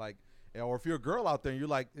area, nigga. Like, or if you're a girl out there and you're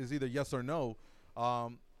like, it's either yes or no.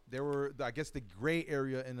 There were, I guess, the gray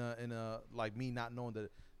area in a like me not knowing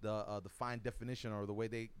the fine definition or the way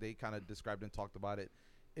they kind of described and talked about it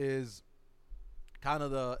is kind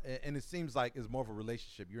of and it seems like it's more of a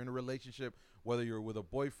relationship. You're in a relationship, whether you're with a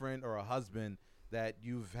boyfriend or a husband, that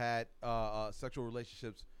you've had sexual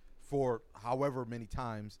relationships for however many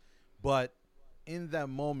times, but in that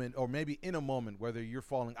moment, or maybe in a moment, whether you're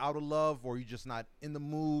falling out of love or you're just not in the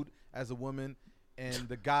mood as a woman, and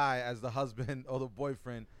the guy as the husband or the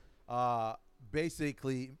boyfriend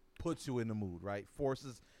basically puts you in the mood, right?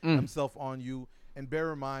 Forces himself on you. And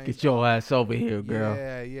bear in mind, get your ass over here, girl.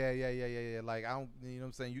 Yeah. Like, I don't, you know what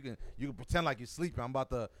I'm saying? You can pretend like you're sleeping. I'm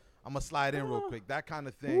gonna slide in real quick. That kind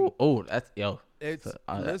of thing. Oh, that's It's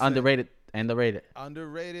underrated and underrated.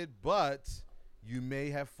 Underrated, but you may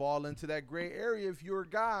have fallen into that gray area if you're a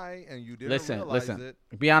guy and you didn't realize it.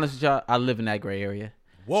 Be honest with y'all, I live in that gray area.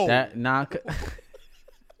 Whoa. That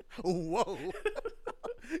Whoa.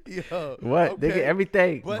 Yo, What? okay. Nigga,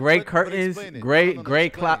 everything. But- Gray but curtains, explain it. gray, No, gray,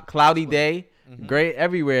 explain. cloudy Explain. day, gray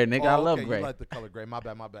everywhere, nigga. I love okay, gray. You like the color gray. My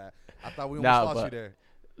bad. I thought we Nah, almost lost but- you there.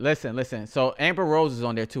 Listen. So Amber Rose is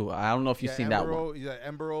on there too. I don't know if you've seen that one.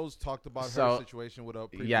 Amber Rose talked about So, her situation with a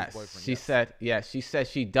previous Yes, boyfriend. she said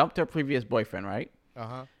she dumped her previous boyfriend, right?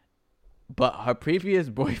 Uh-huh. But her previous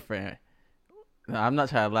boyfriend, I'm not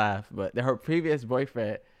trying to laugh, but her previous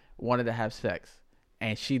boyfriend wanted to have sex,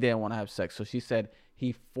 and she didn't want to have sex. So she said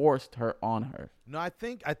he forced her on her. No, I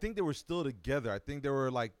think they were still together. I think they were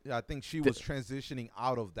like. I think she was transitioning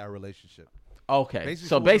out of that relationship. Okay, She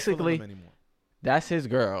so wasn't feeling basically, him anymore. that's his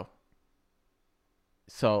girl.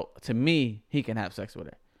 So to me, he can have sex with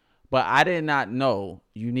her. But I did not know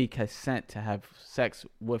you need consent to have sex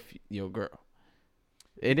with your girl.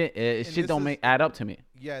 It shit don't add up to me.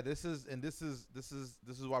 Yeah, this is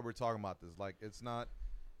why we're talking about this. Like, it's not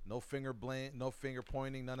no finger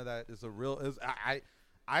pointing, none of that. It's a real.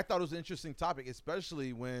 I thought it was an interesting topic,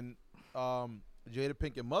 especially when Jada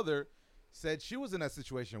Pinkett mother said she was in that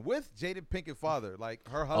situation with Jada Pinkett father, like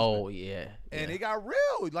her husband. Oh yeah, And it got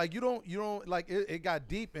real. Like you don't like it got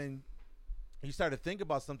deep, and you start to think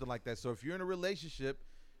about something like that. So if you're in a relationship,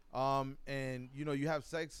 and you have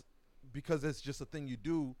sex because it's just a thing you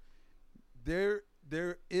do, there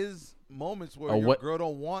is moments where your girl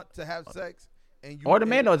don't want to have sex, and or the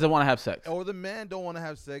man doesn't want to have sex, or the man don't want to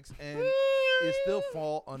have sex, and it still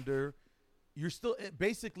fall under. You still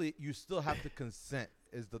have to consent.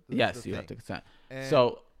 Is the yes, the you thing. have to consent. And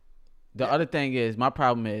So the other thing is, my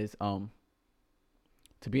problem is,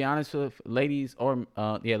 to be honest with ladies,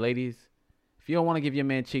 ladies, if you don't want to give your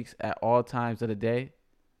man cheeks at all times of the day,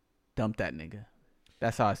 dump that nigga.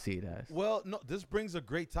 That's how I see it as. Well, no, this brings a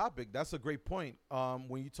great topic. That's a great point.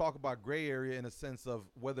 When you talk about gray area in a sense of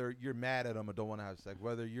whether you're mad at them or don't want to have sex,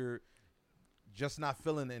 whether you're just not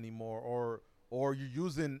feeling it anymore, or you're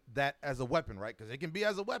using that as a weapon, right? Because it can be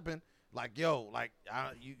as a weapon. Like, yo, like,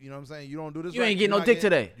 you know what I'm saying? You don't do this. You right. ain't getting no dick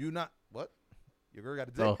today. You not what? Your girl got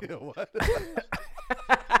a dick. Oh. What?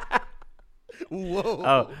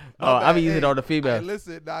 Whoa. Oh, I be using it on the female. Hey,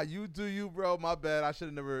 listen, you do you, bro. My bad. I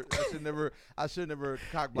should never cock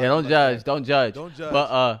block. Yeah, don't judge. Don't judge. Don't judge.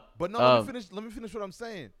 But no, let me finish what I'm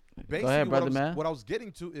saying. Basically, go ahead, brother, man. What I was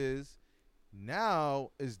getting to is,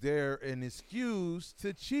 now is there an excuse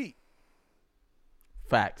to cheat?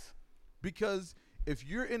 Facts. Because if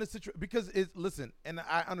you're in a situation, listen, and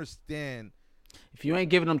I understand. If you ain't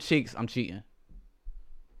giving them cheeks, I'm cheating.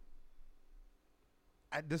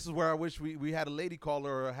 This is where I wish we had a lady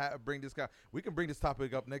caller or bring this guy. We can bring this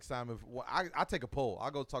topic up next time. I take a poll.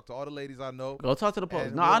 I'll go talk to all the ladies I know. Go talk to the police.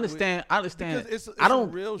 And No, I understand. Because it's I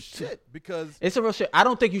don't real shit. Because it's a real shit. I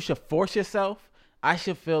don't think you should force yourself. I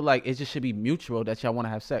should feel like it just should be mutual that y'all want to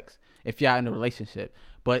have sex if y'all in a relationship.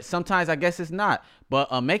 But sometimes I guess it's not.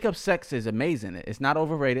 But makeup sex is amazing. It's not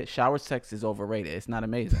overrated. Shower sex is overrated. It's not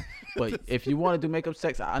amazing. But if you want to do makeup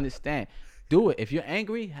sex, I understand. Do it. If you're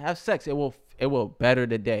angry, have sex. It will better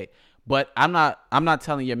the day. But I'm not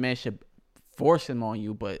telling your man should force him on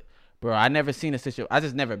you. But bro, I never seen a situation. I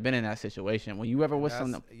just never been in that situation. When you ever with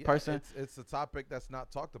some person, it's a topic that's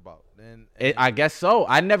not talked about. And I guess so.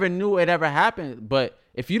 I never knew it ever happened. But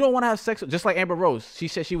if you don't want to have sex, just like Amber Rose, she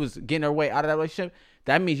said she was getting her way out of that relationship.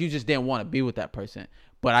 That means you just didn't want to be with that person.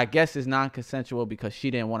 But I guess it's non-consensual because she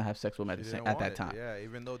didn't want to have sex with him at that time. Yeah,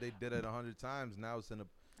 even though they did it 100 times, now it's in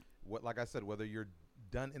like I said, whether you're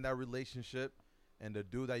done in that relationship and the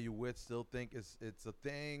dude that you with still think it's a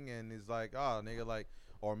thing, and he's like, oh, nigga, like,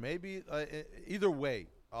 or maybe either way,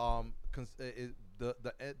 the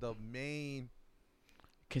main.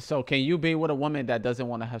 So can you be with a woman that doesn't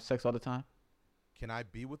want to have sex all the time? Can I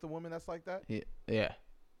be with a woman that's like that? Yeah.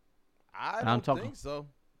 I don't think so.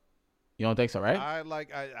 You don't think so, right?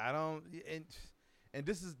 I don't, and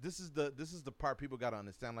this is the part people gotta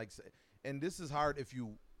understand. Like, and this is hard if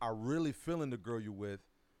you are really feeling the girl you with,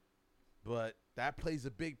 but that plays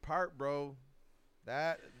a big part, bro.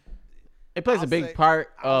 It plays a big part.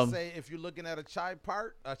 I'll say if you're looking at a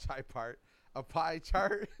pie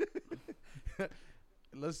chart.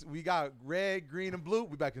 We got red, green, and blue.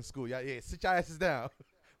 We back in school. Yeah. Sit your asses down.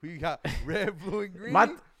 We got red, blue, and green.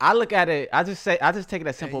 I look at it. I just take it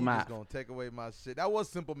as simple math. Just gonna take away my shit. That was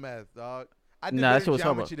simple math, dog. I did that's what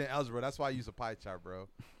geometry than algebra. That's why I use a pie chart, bro.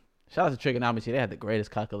 Shout out to trigonometry. They had the greatest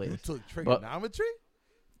calculators. You took trigonometry?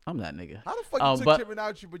 I'm that nigga. How the fuck you took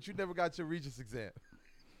trigonometry, but you never got your Regents exam?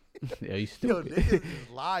 Yeah, you stupid. Yo, niggas is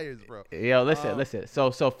liars, bro. Yo, listen.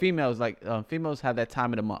 So females females have that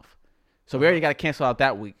time of the month. So we already got to cancel out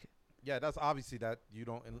that week. Yeah, that's obviously that you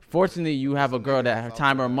don't. Fortunately, you have a girl that her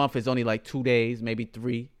time of her month is only like 2 days, maybe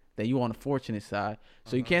 3. then you on the fortunate side.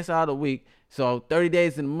 So you cancel out a week. So 30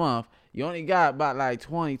 days in a month, you only got about like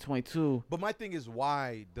 20, 22. But my thing is,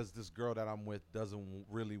 why does this girl that I'm with doesn't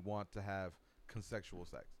really want to have consensual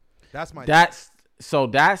sex? That's my. That's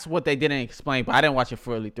what they didn't explain, but I didn't watch it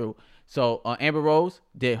fully through. So Amber Rose,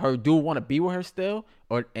 did her dude want to be with her still,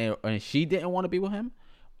 and she didn't want to be with him?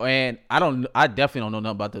 And I definitely don't know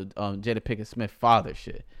nothing about the Jada Pinkett Smith father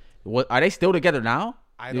shit. What are they still together now?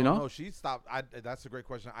 I don't know. She stopped. That's a great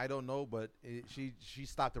question. I don't know, but she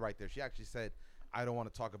stopped it right there. She actually said, "I don't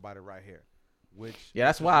want to talk about it right here," which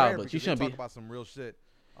that's wild. But you shouldn't talk about some real shit.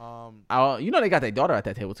 They got their daughter at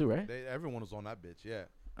that table too, right? Everyone was on that bitch. Yeah,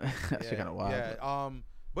 that shit kind of wild. Yeah.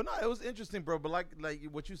 But no, it was interesting, bro. But like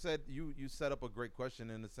what you said, you set up a great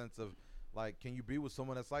question in the sense of like, can you be with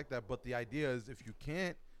someone that's like that? But the idea is, if you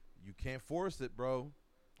can't force it, bro.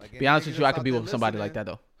 Like, be honest with you, I could be with somebody like that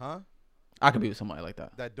though. Huh? I could be with somebody like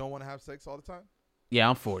that. That don't want to have sex all the time? Yeah,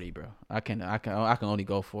 I'm 40, bro. I can only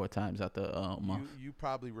go 4 times out the month. You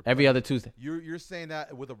probably every other Tuesday. You're saying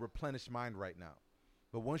that with a replenished mind right now.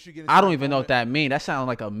 But once you get I don't even know what that means. That sounds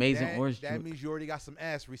like amazing orange juice. That means you already got some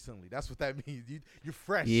ass recently. That's what that means. You're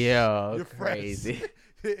fresh. Yeah, you're crazy.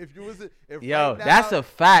 Yo, that's a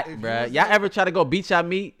fact, bro. Y'all ever try to go beat your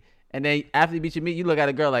meat, and then after you beat your meat, you look at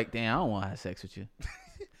a girl like, damn, I don't want to have sex with you.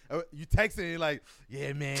 You texting and you're like,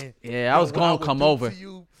 yeah, man. Yeah, I was going to come over.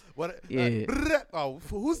 Yeah.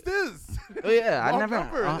 Who's this? Oh, yeah, I never.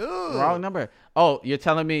 Wrong number. Oh, you're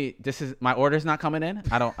telling me my order's not coming in?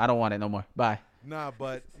 I don't want it no more. Bye. Nah,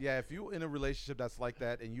 but yeah, if you're in a relationship that's like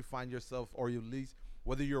that and you find yourself, or you at least,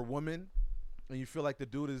 whether you're a woman and you feel like the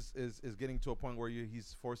dude is getting to a point where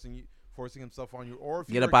he's forcing himself on you, or if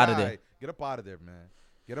you're a guy, get up out of there, man.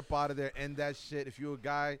 Get up out of there. End that shit. If you're a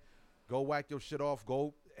guy, go whack your shit off.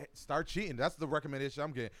 Go start cheating. That's the recommendation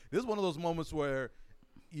I'm getting. This is one of those moments where,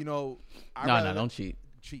 don't cheat.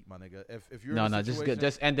 Cheat, my nigga. If you're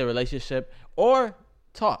just end the relationship or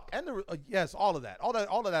talk. Yes, all of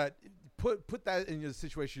that. Put that in your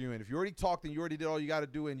situation you're in. If you already talked and you already did all you got to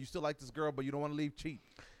do, and you still like this girl, but you don't want to leave, cheat.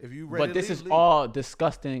 If you ready, but this is all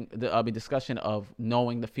disgusting. Discussion of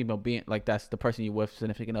knowing the female being like that's the person you with,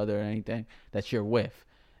 significant other or anything that you're with.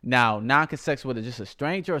 Now, non-consensual with just a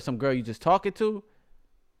stranger or some girl you just talking to,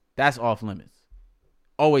 that's off limits.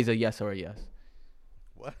 Always a yes or a yes.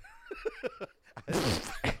 What?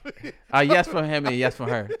 A yes from him and a yes from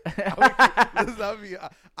her. I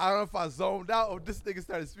don't know if I zoned out or this nigga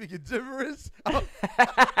started speaking gibberish. I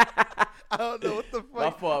don't know what the fuck. My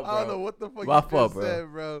fault, bro. I don't know what the fuck you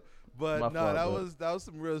said, bro. But that was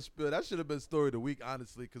some real spill. That should have been story of the week,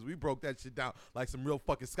 honestly, because we broke that shit down like some real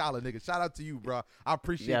fucking scholar nigga. Shout out to you, bro. I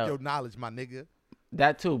appreciate your knowledge, my nigga.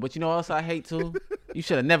 That too. But you know what else I hate too? You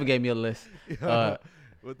should have never gave me a list.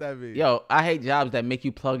 What that mean? Yo, I hate jobs that make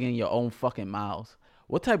you plug in your own fucking miles.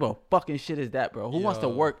 What type of fucking shit is that, bro? Who wants to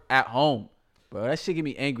work at home? Bro, that shit get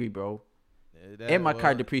me angry, bro. And my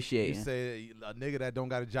car depreciating. You say a nigga that don't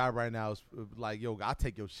got a job right now is like, yo, I'll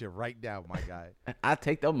take your shit right now, my guy. I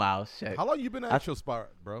take the miles. Shit. How long you been at your spot,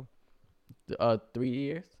 bro? 3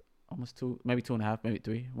 years, almost 2, maybe 2.5, maybe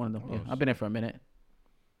 3. One of them. I've been there for a minute.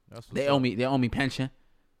 They owe me pension.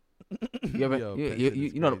 You ever,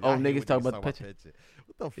 you know the old niggas talk about the pension.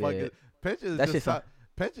 What the fuck is pension?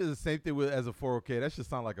 Pension is the same thing as a 401k. That should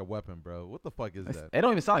sound like a weapon, bro. What the fuck is that? It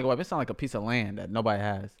don't even sound like a weapon. It sounds like a piece of land that nobody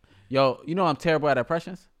has. Yo, you know I'm terrible at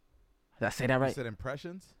impressions? Did I say that right? You said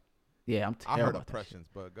impressions? Yeah, I'm terrible. I heard impressions,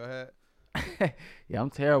 but go ahead. Yeah,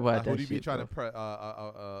 I'm terrible at that shit. Who do you be trying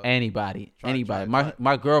to anybody.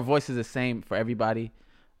 My girl voice is the same for everybody.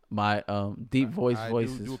 My deep voice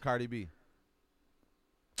voices. Do a Cardi B.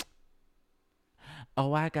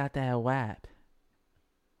 Oh, I got that whap.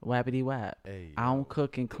 Wappity wap. Hey, I don't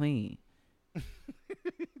cook and clean.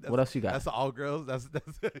 What else you got? That's all girls. That's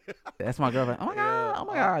my girlfriend. Oh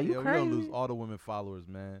my god, you crazy? We're gonna lose all the women followers,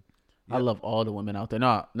 man. Yep. I love all the women out there.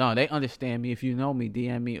 No, they understand me. If you know me,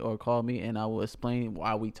 DM me or call me, and I will explain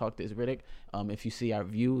why we talk this Riddick. If you see our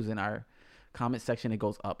views in our comment section, it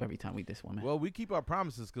goes up every time we diss women. Well, we keep our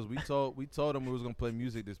promises because we told them we was gonna play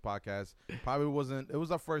music this podcast. Probably wasn't. It was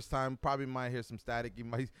our first time. Probably might hear some static. You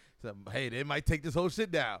might say, hey, they might take this whole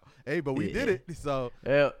shit down. Hey, but we did it. So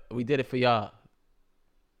we did it for y'all.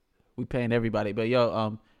 We paying everybody. But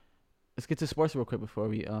yo, let's get to sports real quick before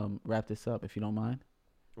we wrap this up, if you don't mind.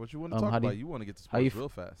 What you want to talk about? You want to get to sports real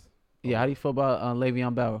fast. Yeah, how do you feel about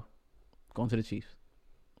Le'Veon Bell going to the Chiefs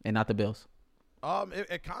and not the Bills?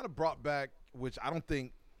 It kind of brought back, which I don't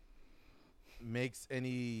think makes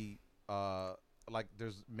any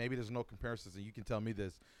there's no comparisons, and you can tell me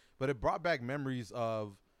this, but it brought back memories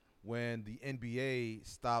of when the NBA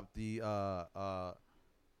stopped the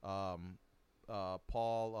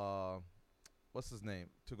Paul. What's his name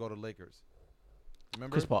to go to Lakers?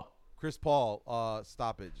 Remember Chris Paul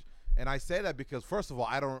stoppage. And I say that because first of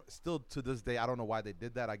all, still to this day I don't know why they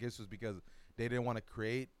did that. I guess it was because they didn't want to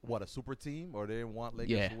create a super team, or they didn't want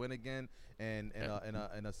Lakers to win again, and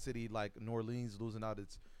in a city like New Orleans losing out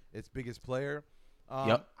its biggest player.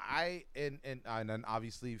 And then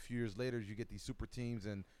obviously a few years later you get these super teams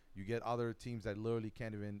and you get other teams that literally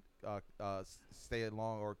can't even stay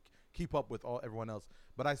along or keep up with everyone else.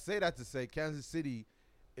 But I say that to say Kansas City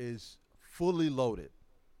is fully loaded.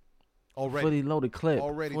 Already. Fully loaded clip.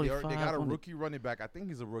 Already. They got a rookie running back. I think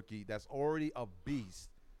he's a rookie. That's already a beast.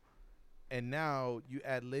 And now you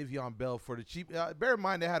add Le'Veon Bell for the cheap. Bear in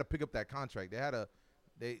mind, they had to pick up that contract.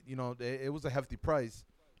 It was a hefty price.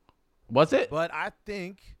 Was it? But I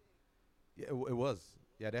think it was.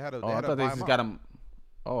 Yeah, they had a. I thought they just got him.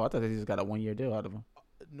 Oh, I thought they just got a 1-year deal out of him.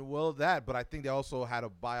 Well, but I think they also had to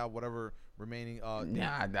buy out whatever remaining.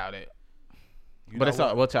 I doubt it. But it's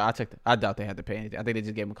all. Well, I doubt they had to pay anything. I think they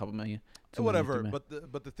just gave him a couple million. Whatever. But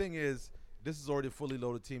the thing is, this is already a fully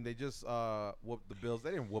loaded team. They just whooped the Bills.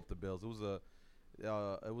 They didn't whoop the Bills.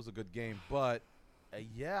 It was a good game. But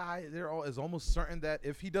it's almost certain that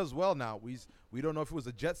if he does well now, we don't know if it was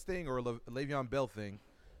a Jets thing or a Le'Veon Bell thing.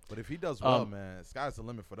 But if he does well, man, sky's the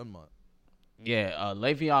limit for them. Yeah,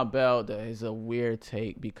 Le'Veon Bell is a weird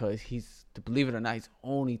take because believe it or not, he's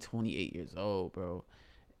only 28 years old, bro.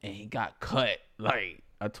 And he got cut like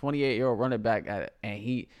a 28-year-old running back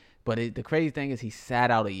but the crazy thing is he sat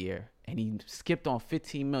out a year and he skipped on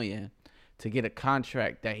 $15 million to get a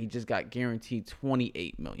contract that he just got guaranteed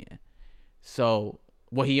 $28 million. So,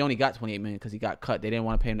 he only got $28 million because he got cut. They didn't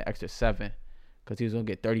want to pay him the extra $7 million because he was going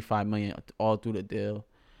to get $35 million all through the deal.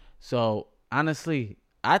 So, honestly,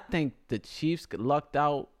 I think the Chiefs lucked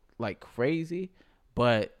out like crazy,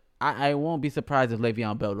 but I won't be surprised if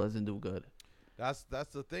Le'Veon Bell doesn't do good. That's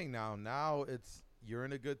the thing now. Now you're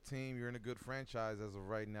in a good team. You're in a good franchise as of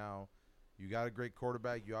right now. You got a great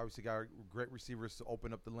quarterback. You obviously got great receivers to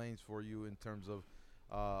open up the lanes for you in terms of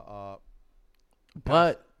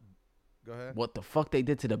But go ahead. What the fuck they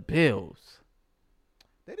did to the Bills?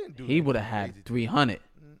 They didn't do. He would have had 300.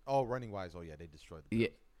 Oh, running wise. Oh yeah, they destroyed the Bills.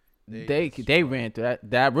 Yeah. They ran through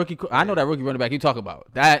that rookie. I know that rookie running back you talk about.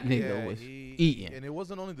 That nigga was eating. And it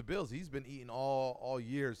wasn't only the Bills. He's been eating all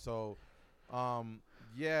year. So,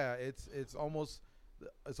 it's almost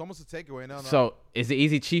a takeaway. No. So is it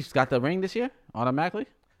easy Chiefs got the ring this year automatically?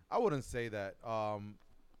 I wouldn't say that.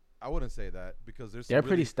 Because they're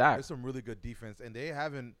pretty stacked. There's some really good defense, and they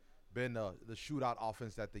haven't been the shootout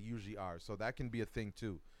offense that they usually are. So that can be a thing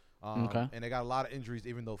too. Okay. And they got a lot of injuries,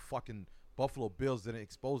 even though fucking Buffalo Bills didn't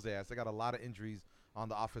expose their ass. They got a lot of injuries on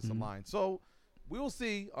the offensive line. So we will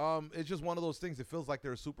see. It's just one of those things. It feels like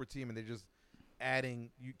they're a super team, and they're just adding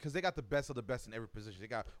because they got the best of the best in every position. They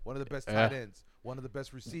got one of the best tight ends, one of the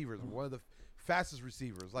best receivers, one of the fastest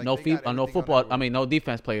receivers. Like no football. I mean, no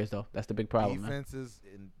defense players though. That's the big problem. Defenses,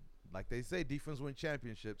 like they say, defense win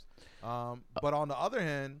championships. But on the other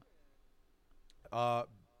hand,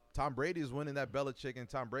 Tom Brady is winning that Belichick and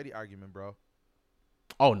Tom Brady argument, bro.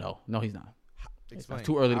 Oh no, he's not. Explain. It's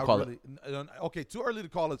too early to call it. Okay, too early to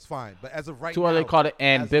call it's fine. But as of right now, too early to call it.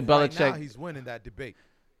 And Bill Belichick, right now, he's winning that debate.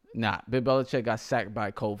 Nah, Bill Belichick got sacked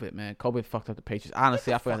by COVID, man. COVID fucked up the Patriots.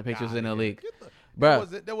 Honestly, I forgot the Patriots was in the league. Bro,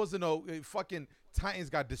 there wasn't no fucking Titans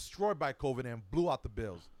got destroyed by COVID and blew out the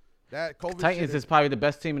Bills. That COVID Titans is probably the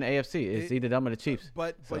best team in the AFC. It's either them or the Chiefs.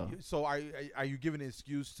 So are you giving an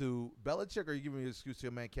excuse to Belichick or are you giving an excuse to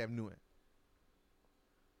your man Cam Newton?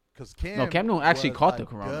 Because Cam Newton actually caught the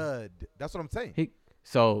corona. Good. That's what I'm saying.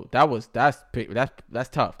 That's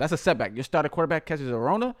tough. That's a setback. Your starter quarterback catches a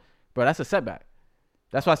Rona, bro. That's a setback.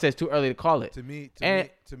 That's why I say it's too early to call it. To me,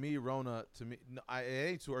 Rona. It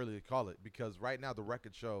ain't too early to call it because right now the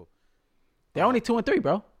records show they're only 2-3,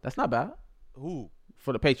 bro. That's not bad. Who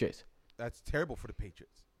for the Patriots? That's terrible for the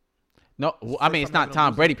Patriots. No, I mean it's not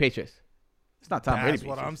Tom Brady Patriots. It's not Tom Brady. That's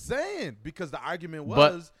what I'm saying because the argument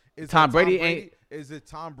is Tom Brady is it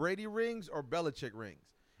Tom Brady rings or Belichick rings?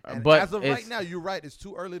 And but as of right now, you're right. It's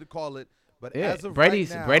too early to call it. But as of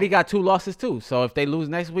Brady got 2 losses too. So if they lose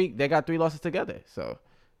next week, they got 3 losses together. So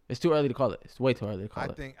it's too early to call it. It's way too early to call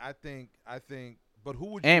it. I think. But who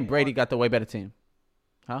would? And Brady got the way better team,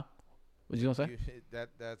 huh? What you gonna say?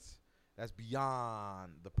 That's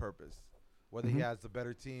beyond the purpose. Whether he has the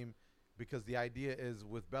better team, because the idea is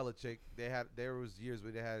with Belichick, there was years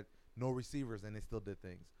where they had no receivers and they still did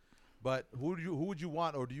things. But who would you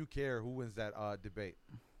want, or do you care who wins that debate?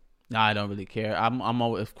 No, I don't really care.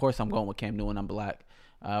 Of course I'm going with Cam Newton. I'm black.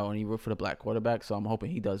 I only root for the black quarterback, so I'm hoping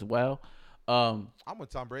he does well. I'm with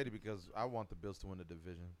Tom Brady because I want the Bills to win the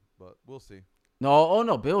division. but we'll see.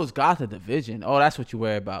 No, Bills got the division. Oh, that's what you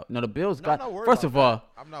worry about. No, the Bills got. First of all,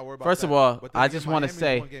 I'm not worried about first that. of all, But I just want to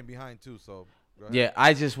say, one game behind too. So yeah,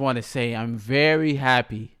 I just want to say I'm very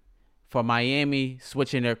happy for Miami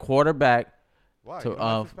switching their quarterback. Why?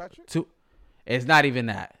 To it's not even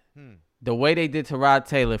that. The way they did to Rod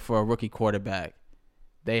Taylor for a rookie quarterback,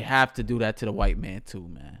 they have to do that to the white man too,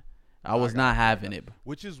 man. I was not having it.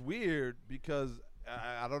 Which is weird because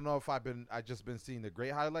I don't know if I just been seeing the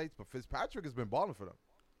great highlights, but Fitzpatrick has been balling for them.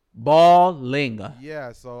 Balling.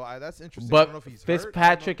 Yeah, so that's interesting. But I don't know if he's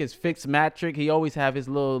Fitzpatrick is Fitzmatrick. He always have his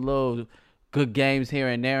little good games here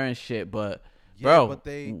and there and shit. But bro, but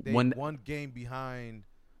they one game behind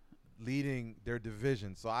leading their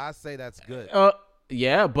division, so I say that's good.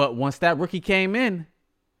 Yeah, but once that rookie came in,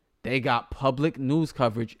 they got public news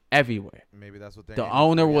coverage everywhere. Maybe that's what the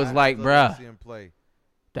owner was like, bruh.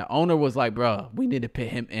 The owner was like, bruh, we need to put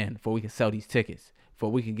him in before we can sell these tickets, before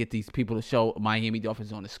we can get these people to show Miami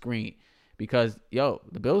Dolphins on the screen. Because, the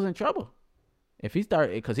Bills in trouble. If he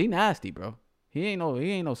start, because he nasty, bro. He ain't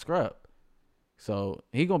no scrub. So,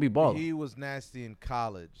 he going to be balling. He was nasty in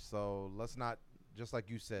college. So, let's not, just like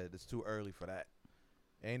you said, it's too early for that.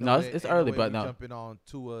 It's early, but no. Jumping on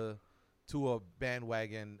Tua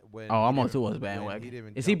bandwagon when. Oh, I'm on Tua's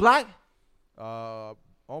bandwagon. Is he black?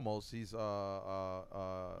 Almost. He's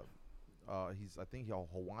I think he's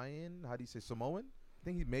Hawaiian. How do you say Samoan? I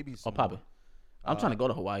think he maybe. Samoan. Oh, probably. I'm trying to go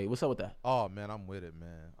to Hawaii. What's up with that? Oh man, I'm with it,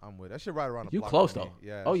 man. I'm with it. That shit right around the block. You close though.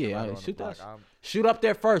 Yeah. Oh yeah. Right shoot that. Shoot up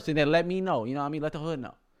there first, and then let me know. You know what I mean? Let the hood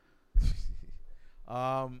know.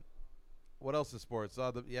 What else is sports?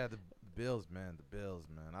 The Bills, man. The Bills,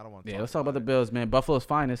 man. I don't want to. Yeah, let's talk about the Bills, man. Buffalo's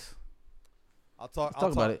finest. I'll talk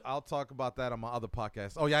about it. I'll talk about that on my other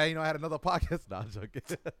podcast. Oh yeah, I had another podcast. Nah, I'm joking.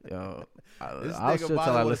 Yo, this nigga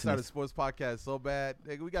by the way started a sports podcast so bad.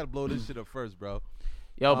 Nigga, we gotta blow this shit up first, bro.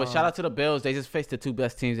 Yo, but shout out to the Bills. They just faced the two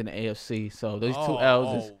best teams in the AFC. So those two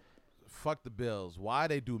L's is. Fuck the Bills. Why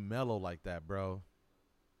they do Melo like that, bro?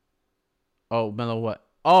 Oh, Melo what?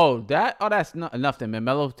 Oh, that's not enough then, man.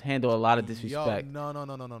 Melo handled a lot of disrespect. Yo,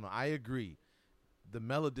 no. I agree. The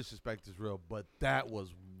Melo disrespect is real, but that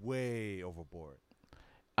was way overboard.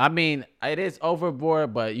 I mean, it is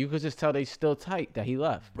overboard, but you could just tell they still tight that he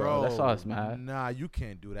left, bro. That's all that's mad. Nah, you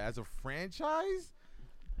can't do that as a franchise.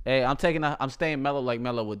 Hey, I'm staying Melo like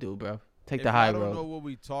Melo would do, bro. Take the high road. I don't know what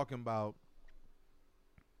we talking about.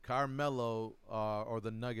 Carmelo, or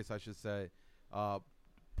the Nuggets, I should say,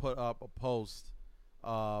 put up a post,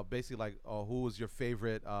 basically like, who was your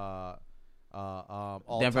favorite Denver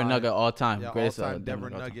Nugget all time, greatest all-time Denver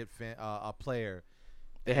Nugget fan, player.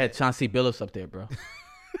 They had Chauncey Billups up there, bro.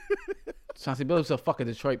 Chauncey Billups a fucking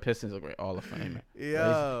Detroit Pistons great Hall of Famer.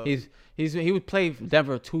 Yo, he would play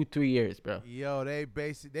Denver 2-3 years, bro. Yo, they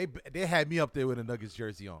had me up there with a Nuggets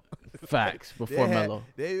jersey on. Facts before Melo.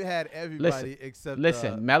 They had everybody except.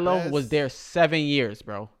 Melo was there 7 years,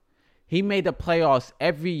 bro. He made the playoffs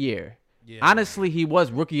every year. Yeah, honestly, he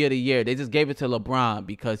was Rookie of the Year. They just gave it to LeBron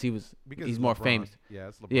because he's more famous. Yeah,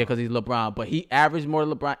 it's LeBron. Yeah, because he's LeBron. But he averaged more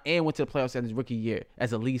than LeBron and went to the playoffs in his rookie year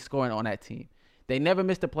as a lead scorer on that team. They never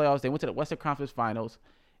missed the playoffs. They went to the Western Conference Finals,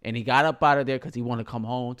 and he got up out of there because he wanted to come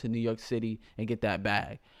home to New York City and get that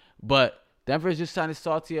bag. But Denver's just kind of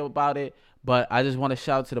salty about it. But I just want to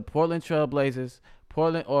shout out to the Portland Trailblazers,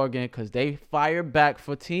 Portland, Oregon, because they fired back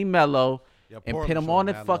for Team Melo. Yeah, and put him on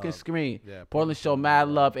the fucking screen. Yeah, Portland showed mad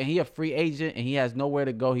love, and he a free agent, and he has nowhere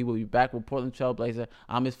to go. He will be back with Portland Trailblazer.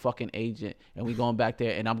 I'm his fucking agent, and we going back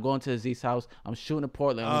there, and I'm going to Zeke's house. I'm shooting to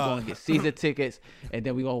Portland. We're going to get season tickets, and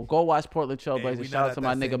then we going to go watch Portland Trailblazer. Hey, shout out to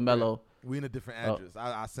my nigga Melo. We in a different address.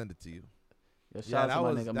 I'll send it to you. Yo, shout out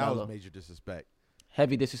to my nigga Melo. That was major disrespect.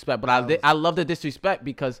 Heavy disrespect, but I love the disrespect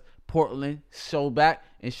because Portland showed back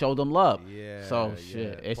and showed them love. Yeah. So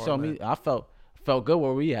shit, it showed me. I felt good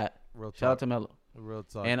where we at. Shout out to Melo. Real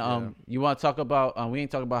talk. And you want to talk about? We ain't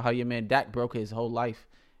talking about how your man Dak broke his whole life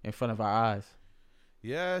in front of our eyes.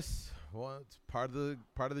 Yes, well, it's part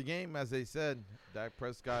of the game, as they said. Dak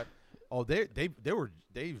Prescott. Oh, their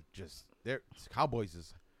Cowboys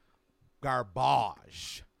is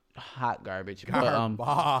garbage. Hot garbage.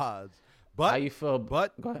 Garbage. But how you feel?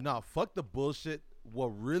 But no, fuck the bullshit. What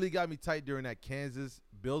really got me tight during that Kansas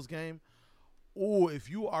Bills game. Oh, if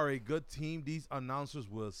you are a good team, these announcers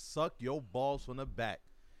will suck your balls from the back.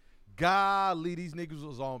 Golly, these niggas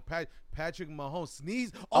was on Patrick Mahomes.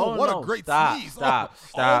 Sneeze. Oh, what a great sneeze. Stop.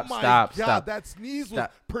 Oh, my God. That sneeze was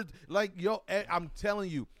I'm telling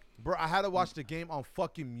you, bro, I had to watch the game on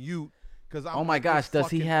fucking mute. Oh, my gosh. Does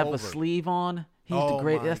he have a sleeve on? He's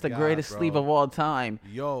that's the greatest sleeve of all time.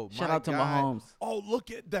 Yo, shout out to Mahomes. Oh,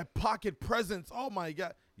 look at that pocket presence. Oh, my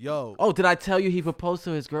God. Yo. Oh, did I tell you he proposed to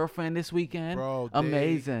his girlfriend this weekend? Bro,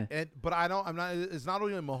 amazing. But I'm not. It's not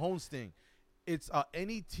only a Mahomes thing. It's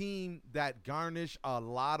any team that garnish a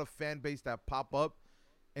lot of fan base that pop up,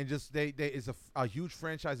 and just they is a huge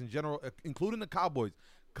franchise in general, including the Cowboys.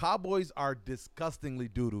 Cowboys are disgustingly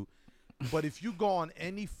doo-doo. But if you go on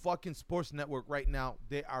any fucking sports network right now,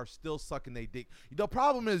 they are still sucking their dick. The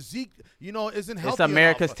problem is Zeke, isn't healthy. It's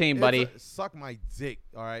America's team, buddy. Suck my dick,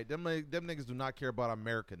 all right? Them niggas do not care about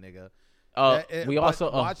America, nigga. We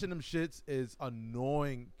also watching them shits is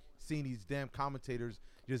annoying. Seeing these damn commentators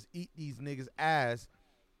just eat these niggas ass.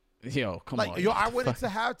 Yo, come on. I went into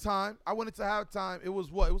halftime. It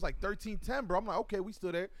was what? It was like 13-10, bro. I'm like, okay, we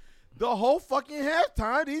still there. The whole fucking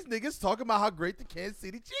halftime, these niggas talking about how great the Kansas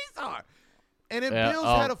City Chiefs are. And then Bills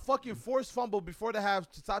had a fucking forced fumble before the half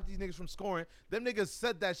to stop these niggas from scoring. Them niggas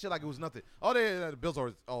said that shit like it was nothing. Oh, the Bills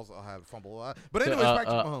also had a fumble. But anyways, Patrick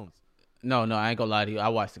Mahomes. No, I ain't gonna lie to you. I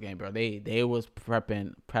watched the game, bro. They was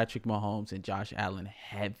prepping Patrick Mahomes and Josh Allen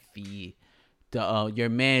heavy. Your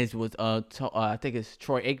man's was I think it's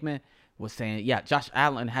Troy Aikman was saying, yeah, Josh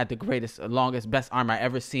Allen had the greatest, longest, best arm I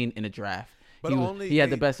ever seen in a draft. But he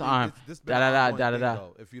had the best arm.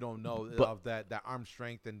 If you don't know of that arm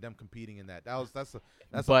strength and them competing in that, that's an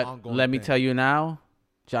ongoing thing. Let me tell you now,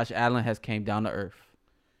 Josh Allen has came down to earth.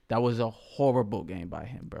 That was a horrible game by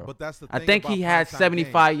him, bro. But that's the thing. I think he had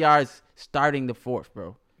 75 yards starting the fourth,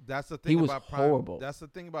 bro. That's the thing. He was horrible. That's the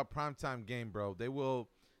thing about primetime game, bro. They will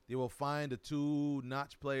find the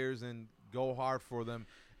two-notch players and go hard for them.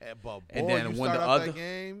 But boy, and then when the other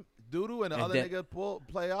game, doo-doo, and the other nigga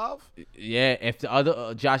play off. Yeah, if the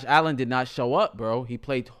other Josh Allen did not show up, bro, he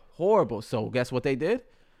played horrible. So guess what they did?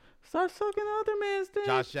 Start sucking the other man's dick.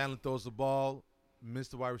 Josh Allen throws the ball,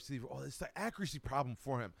 missed the wide receiver. Oh, it's an accuracy problem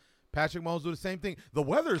for him. Patrick Mahomes do the same thing. The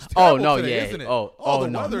weather is terrible today, isn't it? The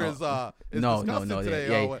weather is disgusting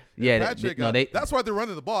today. Patrick, that's why they're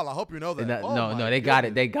running the ball. I hope you know that. They got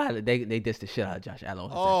it. They dissed the shit out of Josh Allen.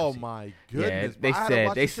 Oh my goodness!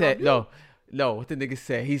 Yeah, they said no. What the nigga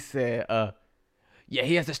said? He said, yeah,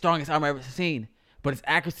 he has the strongest arm I've ever seen, but his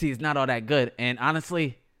accuracy is not all that good. And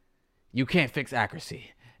honestly, you can't fix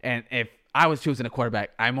accuracy. And if I was choosing a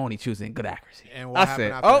quarterback, I'm only choosing good accuracy. And what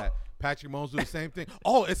happened after that? Patrick Mahomes do the same thing.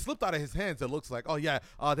 Oh, it slipped out of his hands. It looks like. Oh yeah,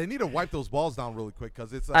 they need to wipe those balls down really quick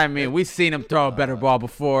because it's. We've seen him throw a better ball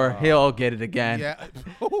before. He'll get it again. Yeah,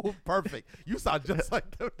 perfect. You sound just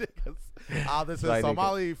like them niggas. This is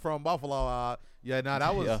Somali from Buffalo.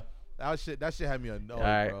 That was. That shit had me annoyed. All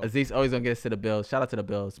right, bro. Aziz always gonna get us to the Bills. Shout out to the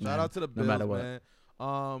Bills, man. Shout out to the Bills, no matter what.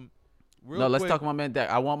 Man. Let's talk about my man Dak.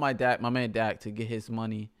 I want my man Dak to get his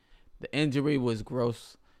money. The injury was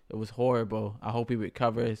gross. It was horrible. I hope he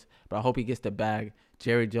recovers, but I hope he gets the bag.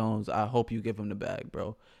 Jerry Jones, I hope you give him the bag,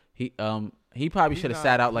 bro. He probably should have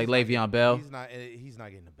sat out like Le'Veon Bell. He's not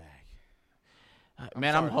getting the bag.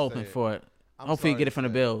 Man, I'm hoping for it. Hopefully he get it from the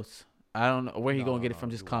Bills. I don't know where he gonna get it from.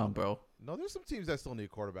 Just come, bro. No, there's some teams that still need a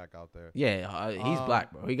quarterback out there. Yeah, he's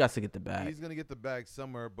black, bro. He got to get the bag. He's gonna get the bag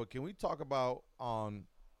somewhere. But can we talk about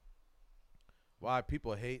why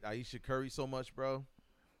people hate Ayesha Curry so much, bro?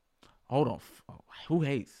 Hold on. Who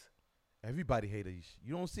hates? Everybody hates Ayesha.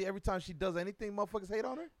 You don't see every time she does anything, motherfuckers hate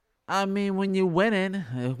on her? I mean, when you're winning,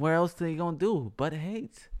 where else are you going to do but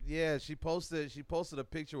hate? Yeah, she posted a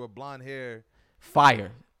picture with blonde hair.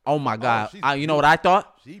 Fire. Oh, my God. You know what I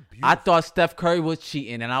thought? She beautiful. I thought Steph Curry was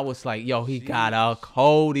cheating, and I was like, yo, he got a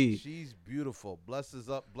Cody. She's beautiful. Bless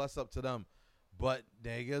up to them. But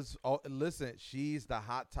niggas, listen, she's the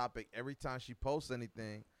hot topic every time she posts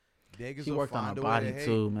anything. Niggas she worked on her body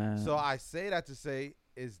too, man. So I say that to say,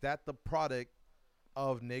 is that the product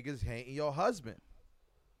of niggas hating your husband?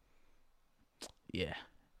 Yeah,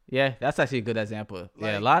 that's actually a good example.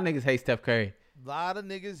 A lot of niggas hate Steph Curry. A lot of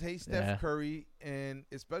niggas hate Steph Curry, and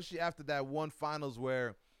especially after that one finals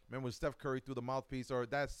where, remember Steph Curry threw the mouthpiece or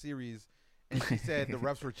that series, and she said the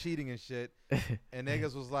refs were cheating and shit, and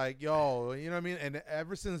niggas was like, yo, you know what I mean? And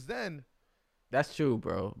ever since then. That's true,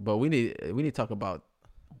 bro. But we need to talk about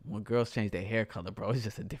when girls change their hair color, bro. It's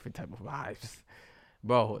just a different type of vibes,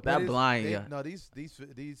 bro. That blind, No, these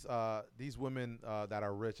women that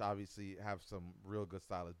are rich obviously have some real good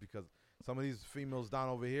stylists, because some of these females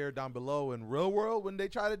down below in real world, when they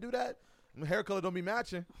try to do that, hair color don't be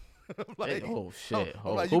matching. Like, oh shit!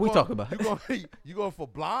 Who we talking about? You going for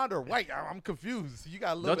blonde or white? I'm confused. You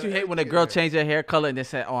got. Don't you hate when a girl change her hair color and they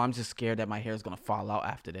say, "Oh, I'm just scared that my hair is gonna fall out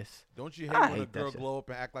after this"? Don't you hate when a girl glow up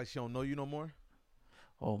and act like she don't know you no more?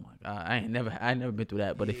 Oh my God, I ain't never been through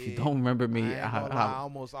that. But if you don't remember me, I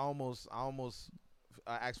almost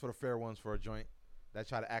asked for the fair ones for a joint that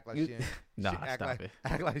try to act like she ain't. Nah, stop it.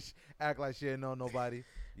 Act like she ain't know nobody.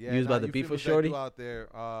 Yeah, you was about to beef with Shorty? Out there,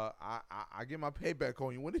 I get my payback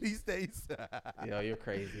on you one of these days. Yo, you're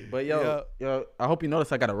crazy. But yo, I hope you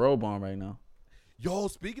notice I got a robe on right now. Yo,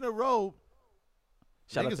 speaking of robe,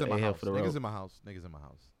 shout out to A-Hill for the robe. Niggas in my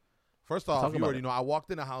house. First off, you already know I walked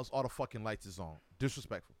in the house, all the fucking lights is on.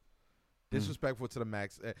 Disrespectful to the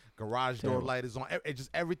max. Garage door light is on.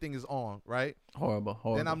 Everything is on, right? Horrible.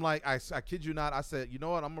 Then I'm like, I kid you not, I said, you know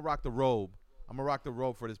what? I'm gonna rock the robe.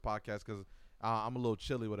 For this podcast because I'm a little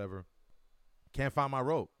chilly, whatever. Can't find my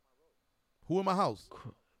robe. Who in my house?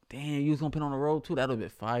 Damn, you was gonna put on a robe too? That would have been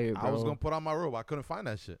fire, bro. I was gonna put on my robe. I couldn't find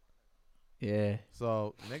that shit. Yeah.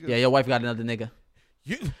 So niggas. Yeah, your wife got another nigga.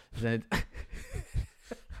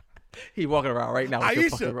 He walking around right now with your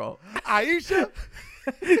fucking robe. Aisha.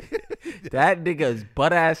 That nigga is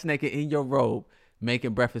butt ass naked in your robe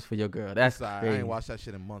making breakfast for your girl. That's crazy. I ain't watched that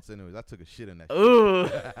shit in months anyways. I took a shit in that shit. Ooh.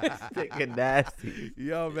 Nigga nasty.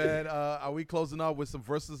 Yo, man, are we closing up with some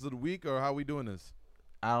verses of the week or how we doing this?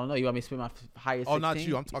 I don't know. You want me to spit my highest 16? Oh, not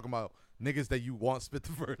you. I'm talking about niggas that you want spit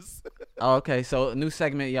the verse. Oh, okay. So a new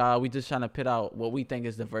segment, y'all. We just trying to pit out what we think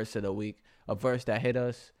is the verse of the week. A verse that hit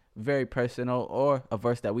us, very personal, or a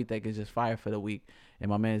verse that we think is just fire for the week. And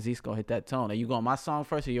my man Zeke's gonna hit that tone. Are you going my song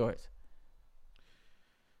first or yours?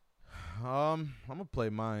 I'm gonna play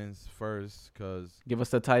mine's first, cause give us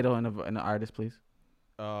the title and the artist, please.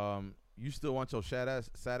 You still want your sad ass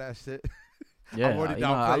shit? Yeah, I'm already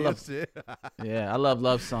down for your shit. Yeah, I love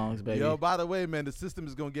love-songs, baby. Yo, by the way, man, the system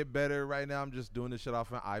is gonna get better. Right now, I'm just doing this shit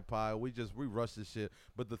off an iPod. We rush this shit.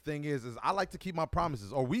 But the thing is I like to keep my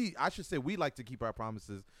promises, or I should say, we like to keep our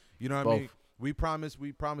promises. You know what I mean? We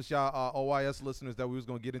promised y'all OYS listeners that we was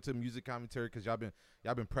gonna get into music commentary because y'all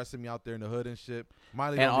been pressing me out there in the hood and shit.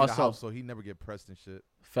 Miley don't leave the house, so he never get pressed and shit.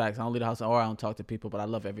 Facts. I don't leave the house or I don't talk to people, but I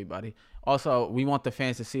love everybody. Also, we want the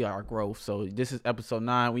fans to see our growth. So this is episode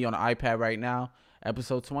 9. We on the iPad right now.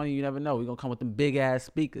 Episode 20, you never know. We're gonna come with them big ass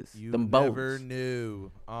speakers. You them never bows.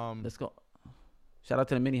 knew. Let's go. Shout out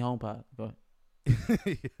to the mini HomePod. Go ahead.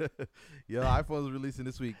 Yo, iPhone's releasing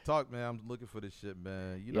this week. Talk, man. I'm looking for this shit,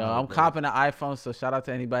 man. You know I'm copping the iPhone, so shout out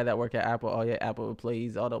to anybody that work at Apple, all your Apple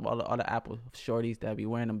employees, all the Apple shorties that be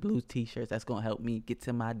wearing them blue t-shirts. That's gonna help me get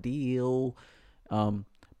to my deal.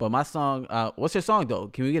 But my song, what's your song though?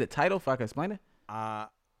 Can we get a title if I can explain it?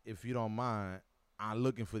 If you don't mind, I'm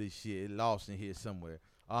looking for this shit. It lost in here somewhere.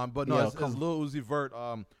 But no, it's Lil Uzi Vert,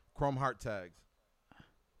 Chrome Heart Tags.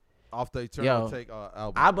 Off the Eternal Take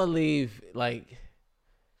album. I believe, like,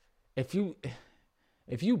 if you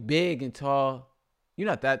big and tall, you're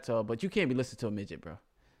not that tall, but you can't be listening to a midget, bro.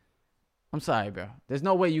 I'm sorry, bro. There's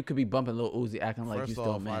no way you could be bumping Lil Uzi acting like you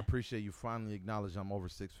still a man. I appreciate you finally acknowledging I'm over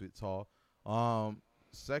 6 feet tall.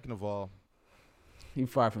 Second of all, you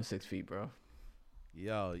far from 6 feet, bro.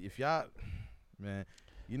 Yo, if y'all, man,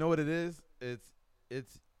 you know what it is? It's.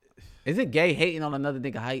 Is it gay hating on another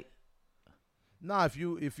nigga height? Nah, if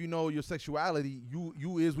you know your sexuality,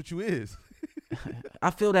 you is what you is. I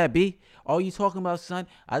feel that, B. All you talking about, son,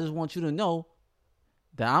 I just want you to know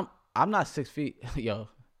that I'm not 6 feet. Yo,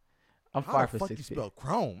 I'm far from 6 feet. How the fuck you spell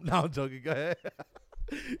chrome? No, I'm joking. Go ahead.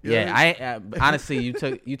 Yeah, honestly,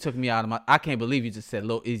 you took me out of my. I can't believe you just said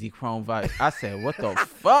Lil Uzi Chrome vibe. I said, what the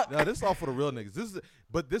fuck? No, this is all for the real niggas.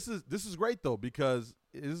 This is great though, because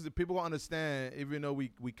people gonna understand. Even though we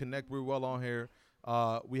connect real well on here,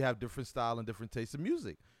 we have different style and different tastes of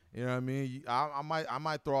music. You know what I mean? I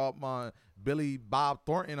might throw up my Billy Bob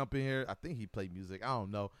Thornton up in here. I think he played music. I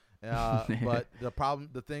don't know. But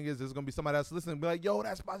the thing is, there's gonna be somebody that's listening, be like, "Yo,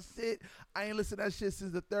 that's my shit. I ain't listened to that shit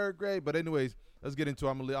since the 3rd grade." But anyways, let's get into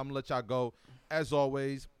it. I'm gonna let y'all go. As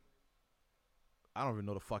always, I don't even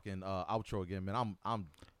know the fucking outro again, man.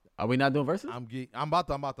 Are we not doing verses? I'm about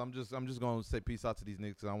to. I'm just gonna say peace out to these niggas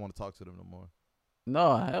because I don't want to talk to them no more.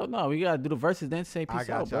 No, hell no. We gotta do the verses, then say peace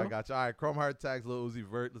out, bro. I got you. All right, Chrome Heart Tags, Lil Uzi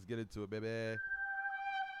Vert. Let's get into it, baby.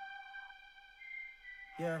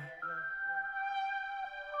 Yeah.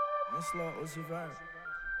 It's Lil Uzi Vert.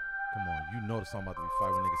 Come on, you know the song about to be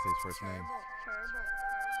fire when niggas say his first name.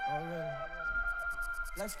 Already.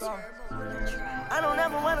 Let's go. I don't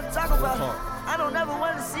ever want to talk about it. I don't ever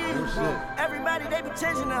want to see you. Everybody, they be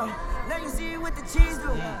changing now. Now you see what the cheese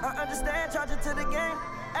do. I understand, charge it to the game.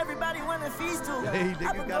 Everybody want to feast too. Hey,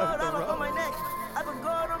 I put gold all up on my neck. I put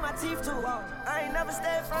gold on my teeth too. I ain't never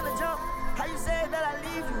stayed from the jump. How you say that I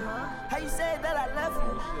leave you? How you say that I left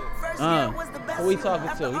you? First year was the best. Who we talking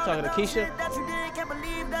to? We talking to Keisha? That you did, can't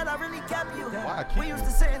believe that I really kept you. Why? We used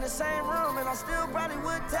to sit in the same room, and I still probably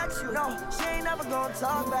would text you. No, she ain't never gonna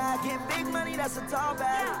talk back. Get big money, that's a tall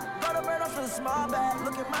bag. Go to bird off in a small bag.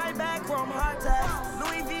 Look at my back, chrome hard tags.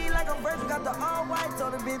 Louis V like I'm virgin, got the all white,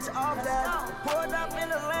 told the bitch off that. Poured up in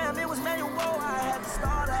the lamb, it was manual, I had to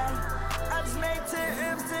start that. I just made 10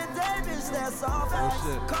 M's today, bitch, that's all facts.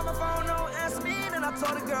 Call my phone, don't answer me, then I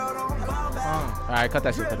told the girl, don't call back. All right, cut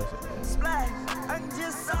that shit. Splash, I can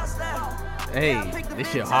just sauce that. Hey, this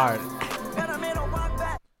shit hard.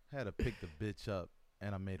 Had to pick the bitch up,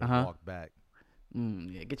 and I made her walk back.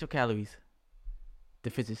 Yeah, get your calories.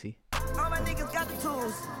 Deficiency. All my niggas got the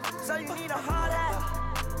tools, so you need a hard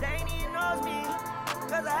hat. They ain't even knows me,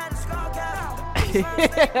 cause I had a skull cap.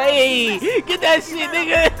 Hey, get that shit,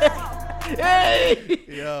 nigga. Hey,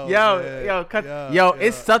 yo,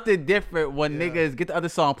 it's something different when niggas get the other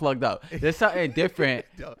song plugged up. There's something different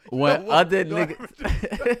when other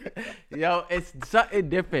niggas. Yo, it's something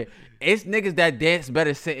different. It's niggas that dance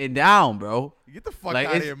better sitting down, bro. Get the fuck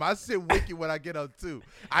out of here. My shit wicked when I get up too.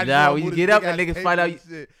 Nah, when you get up and niggas find out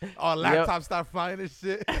our laptops start flying and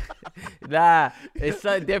shit. Nah, it's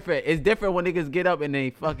something different. It's different when niggas get up and they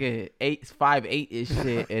fucking 5'8" and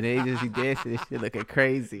shit, and they just be dancing and shit looking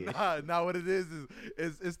crazy. Nah, what it is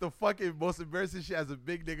it's the fucking most embarrassing shit as a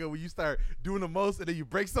big nigga when you start doing the most and then you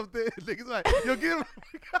break something. Niggas like, yo, get him.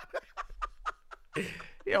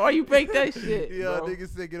 Yo, why you break that shit? Yo,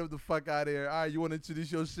 niggas said get him the fuck out of here. All right, you want to introduce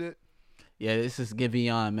your shit? Yeah, this is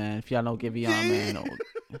Giveon, man. If y'all know Giveon, man,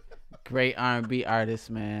 great R&B artist,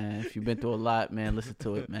 man. If you've been through a lot, man, listen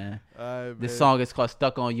to it, man. This song is called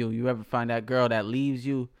Stuck on You. You ever find that girl that leaves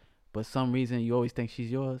you, but some reason you always think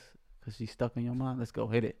she's yours because she's stuck in your mind? Let's go.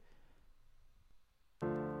 Hit it.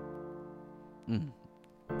 Turn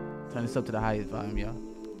this up to the highest volume, y'all.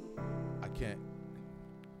 I can't.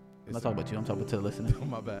 I'm not talking about you. I'm talking to the listener. Oh,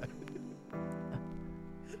 my bad.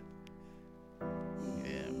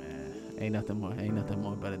 Ain't nothing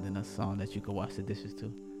more better than a song that you can wash the dishes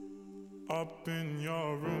to. Up in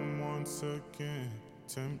your room once again,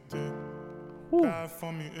 tempted. Bad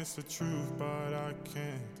for me, it's the truth, but I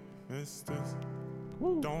can't miss this.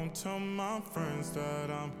 Don't tell my friends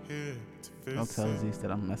that I'm here to fix it. Don't tell Aziz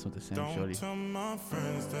that I'm messing with the same shorty. Don't tell my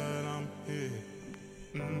friends that I'm here.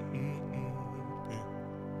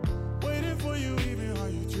 Waiting for you even how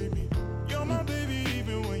you treat me. You're my baby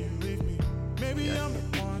even when you leave me. Maybe I'm the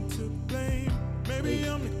one to blame. Maybe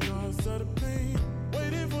I'm the cause of the pain.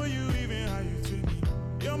 Waiting for you even how you treat me.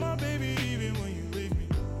 You're my baby even when you leave me.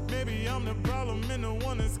 Maybe I'm the problem and the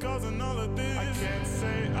one that's causing all of this. I can't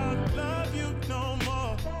say I love you no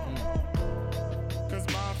more, cause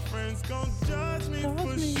my friends gon' judge me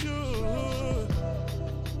for sure.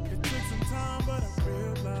 It took some time but I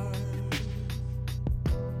realized.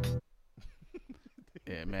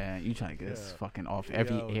 Yeah, man, you trying to get us fucking off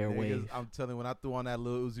every airwave. I'm telling you, when I threw on that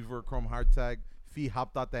Lil Uzi Vert Chrome hard tag, Fee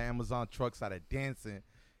hopped out the Amazon truck, started dancing,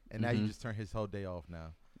 and now you just turn his whole day off now.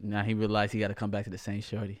 Now he realized he got to come back to the same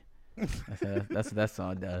shorty. That's what that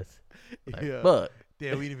song does. Like, yeah. But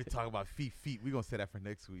damn, we didn't even talk about feet. We gonna say that for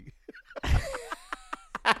next week.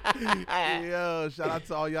 Yo, shout out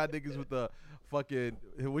to all y'all niggas with the fucking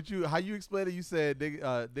how you explain it? You said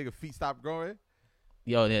nigga feet stop growing.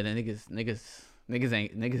 Yo, yeah, the niggas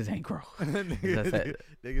ain't grow.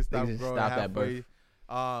 Niggas stop growing at birth.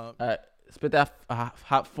 Spit that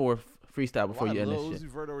hot 4 freestyle before you end this shit. Uzi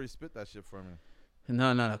Vert already spit that shit for me.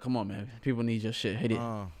 No, come on, man. People need your shit. Hit it.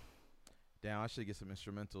 Damn, I should get some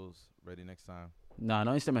instrumentals ready next time. Nah,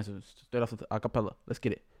 no instrumentals. Straight off the acapella. Let's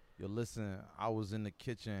get it. Yo, listen, I was in the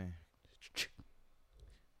kitchen.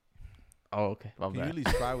 Oh, okay. Can you at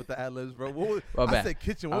least try with the ad-libs, bro? What was, I said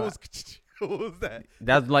kitchen. What was that?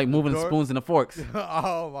 That's like moving the spoons and the forks.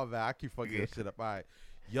 Oh, my bad. I keep fucking that shit up. All right.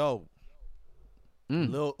 Yo,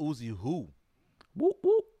 Lil Uzi who? Whoop,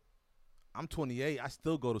 whoop. I'm 28. I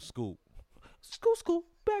still go to school. School.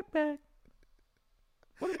 Backpack.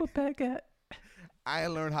 What a backpack at? I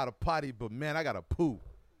ain't learned how to potty, but, man, I got to poo.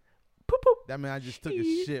 Poop. That man, I just took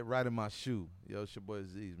a shit right in my shoe. Yo, it's your boy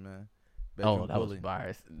Aziz, man. Bedroom that bully. Was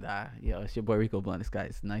bars. Nah, yo, it's your boy Rico Blunt. This guy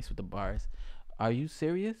is nice with the bars. Are you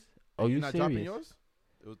serious? Are you not serious? Dropping yours?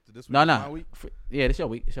 This week no. Week? Yeah, this your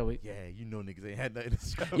week. Yeah, you know niggas ain't had nothing to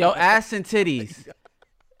show. Yo, ass and titties.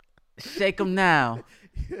 Shake them now.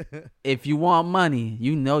 If you want money,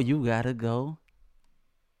 you know you gotta go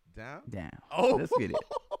down. Oh,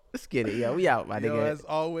 Let's get it. Yo, we out, my nigga. As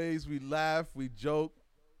always, we laugh, we joke.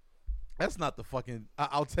 That's not the fucking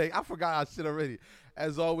I forgot our shit already.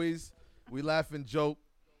 As always, we laugh and joke,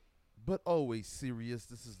 but always serious.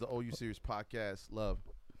 This is the OU Serious Podcast. Love.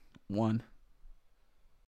 1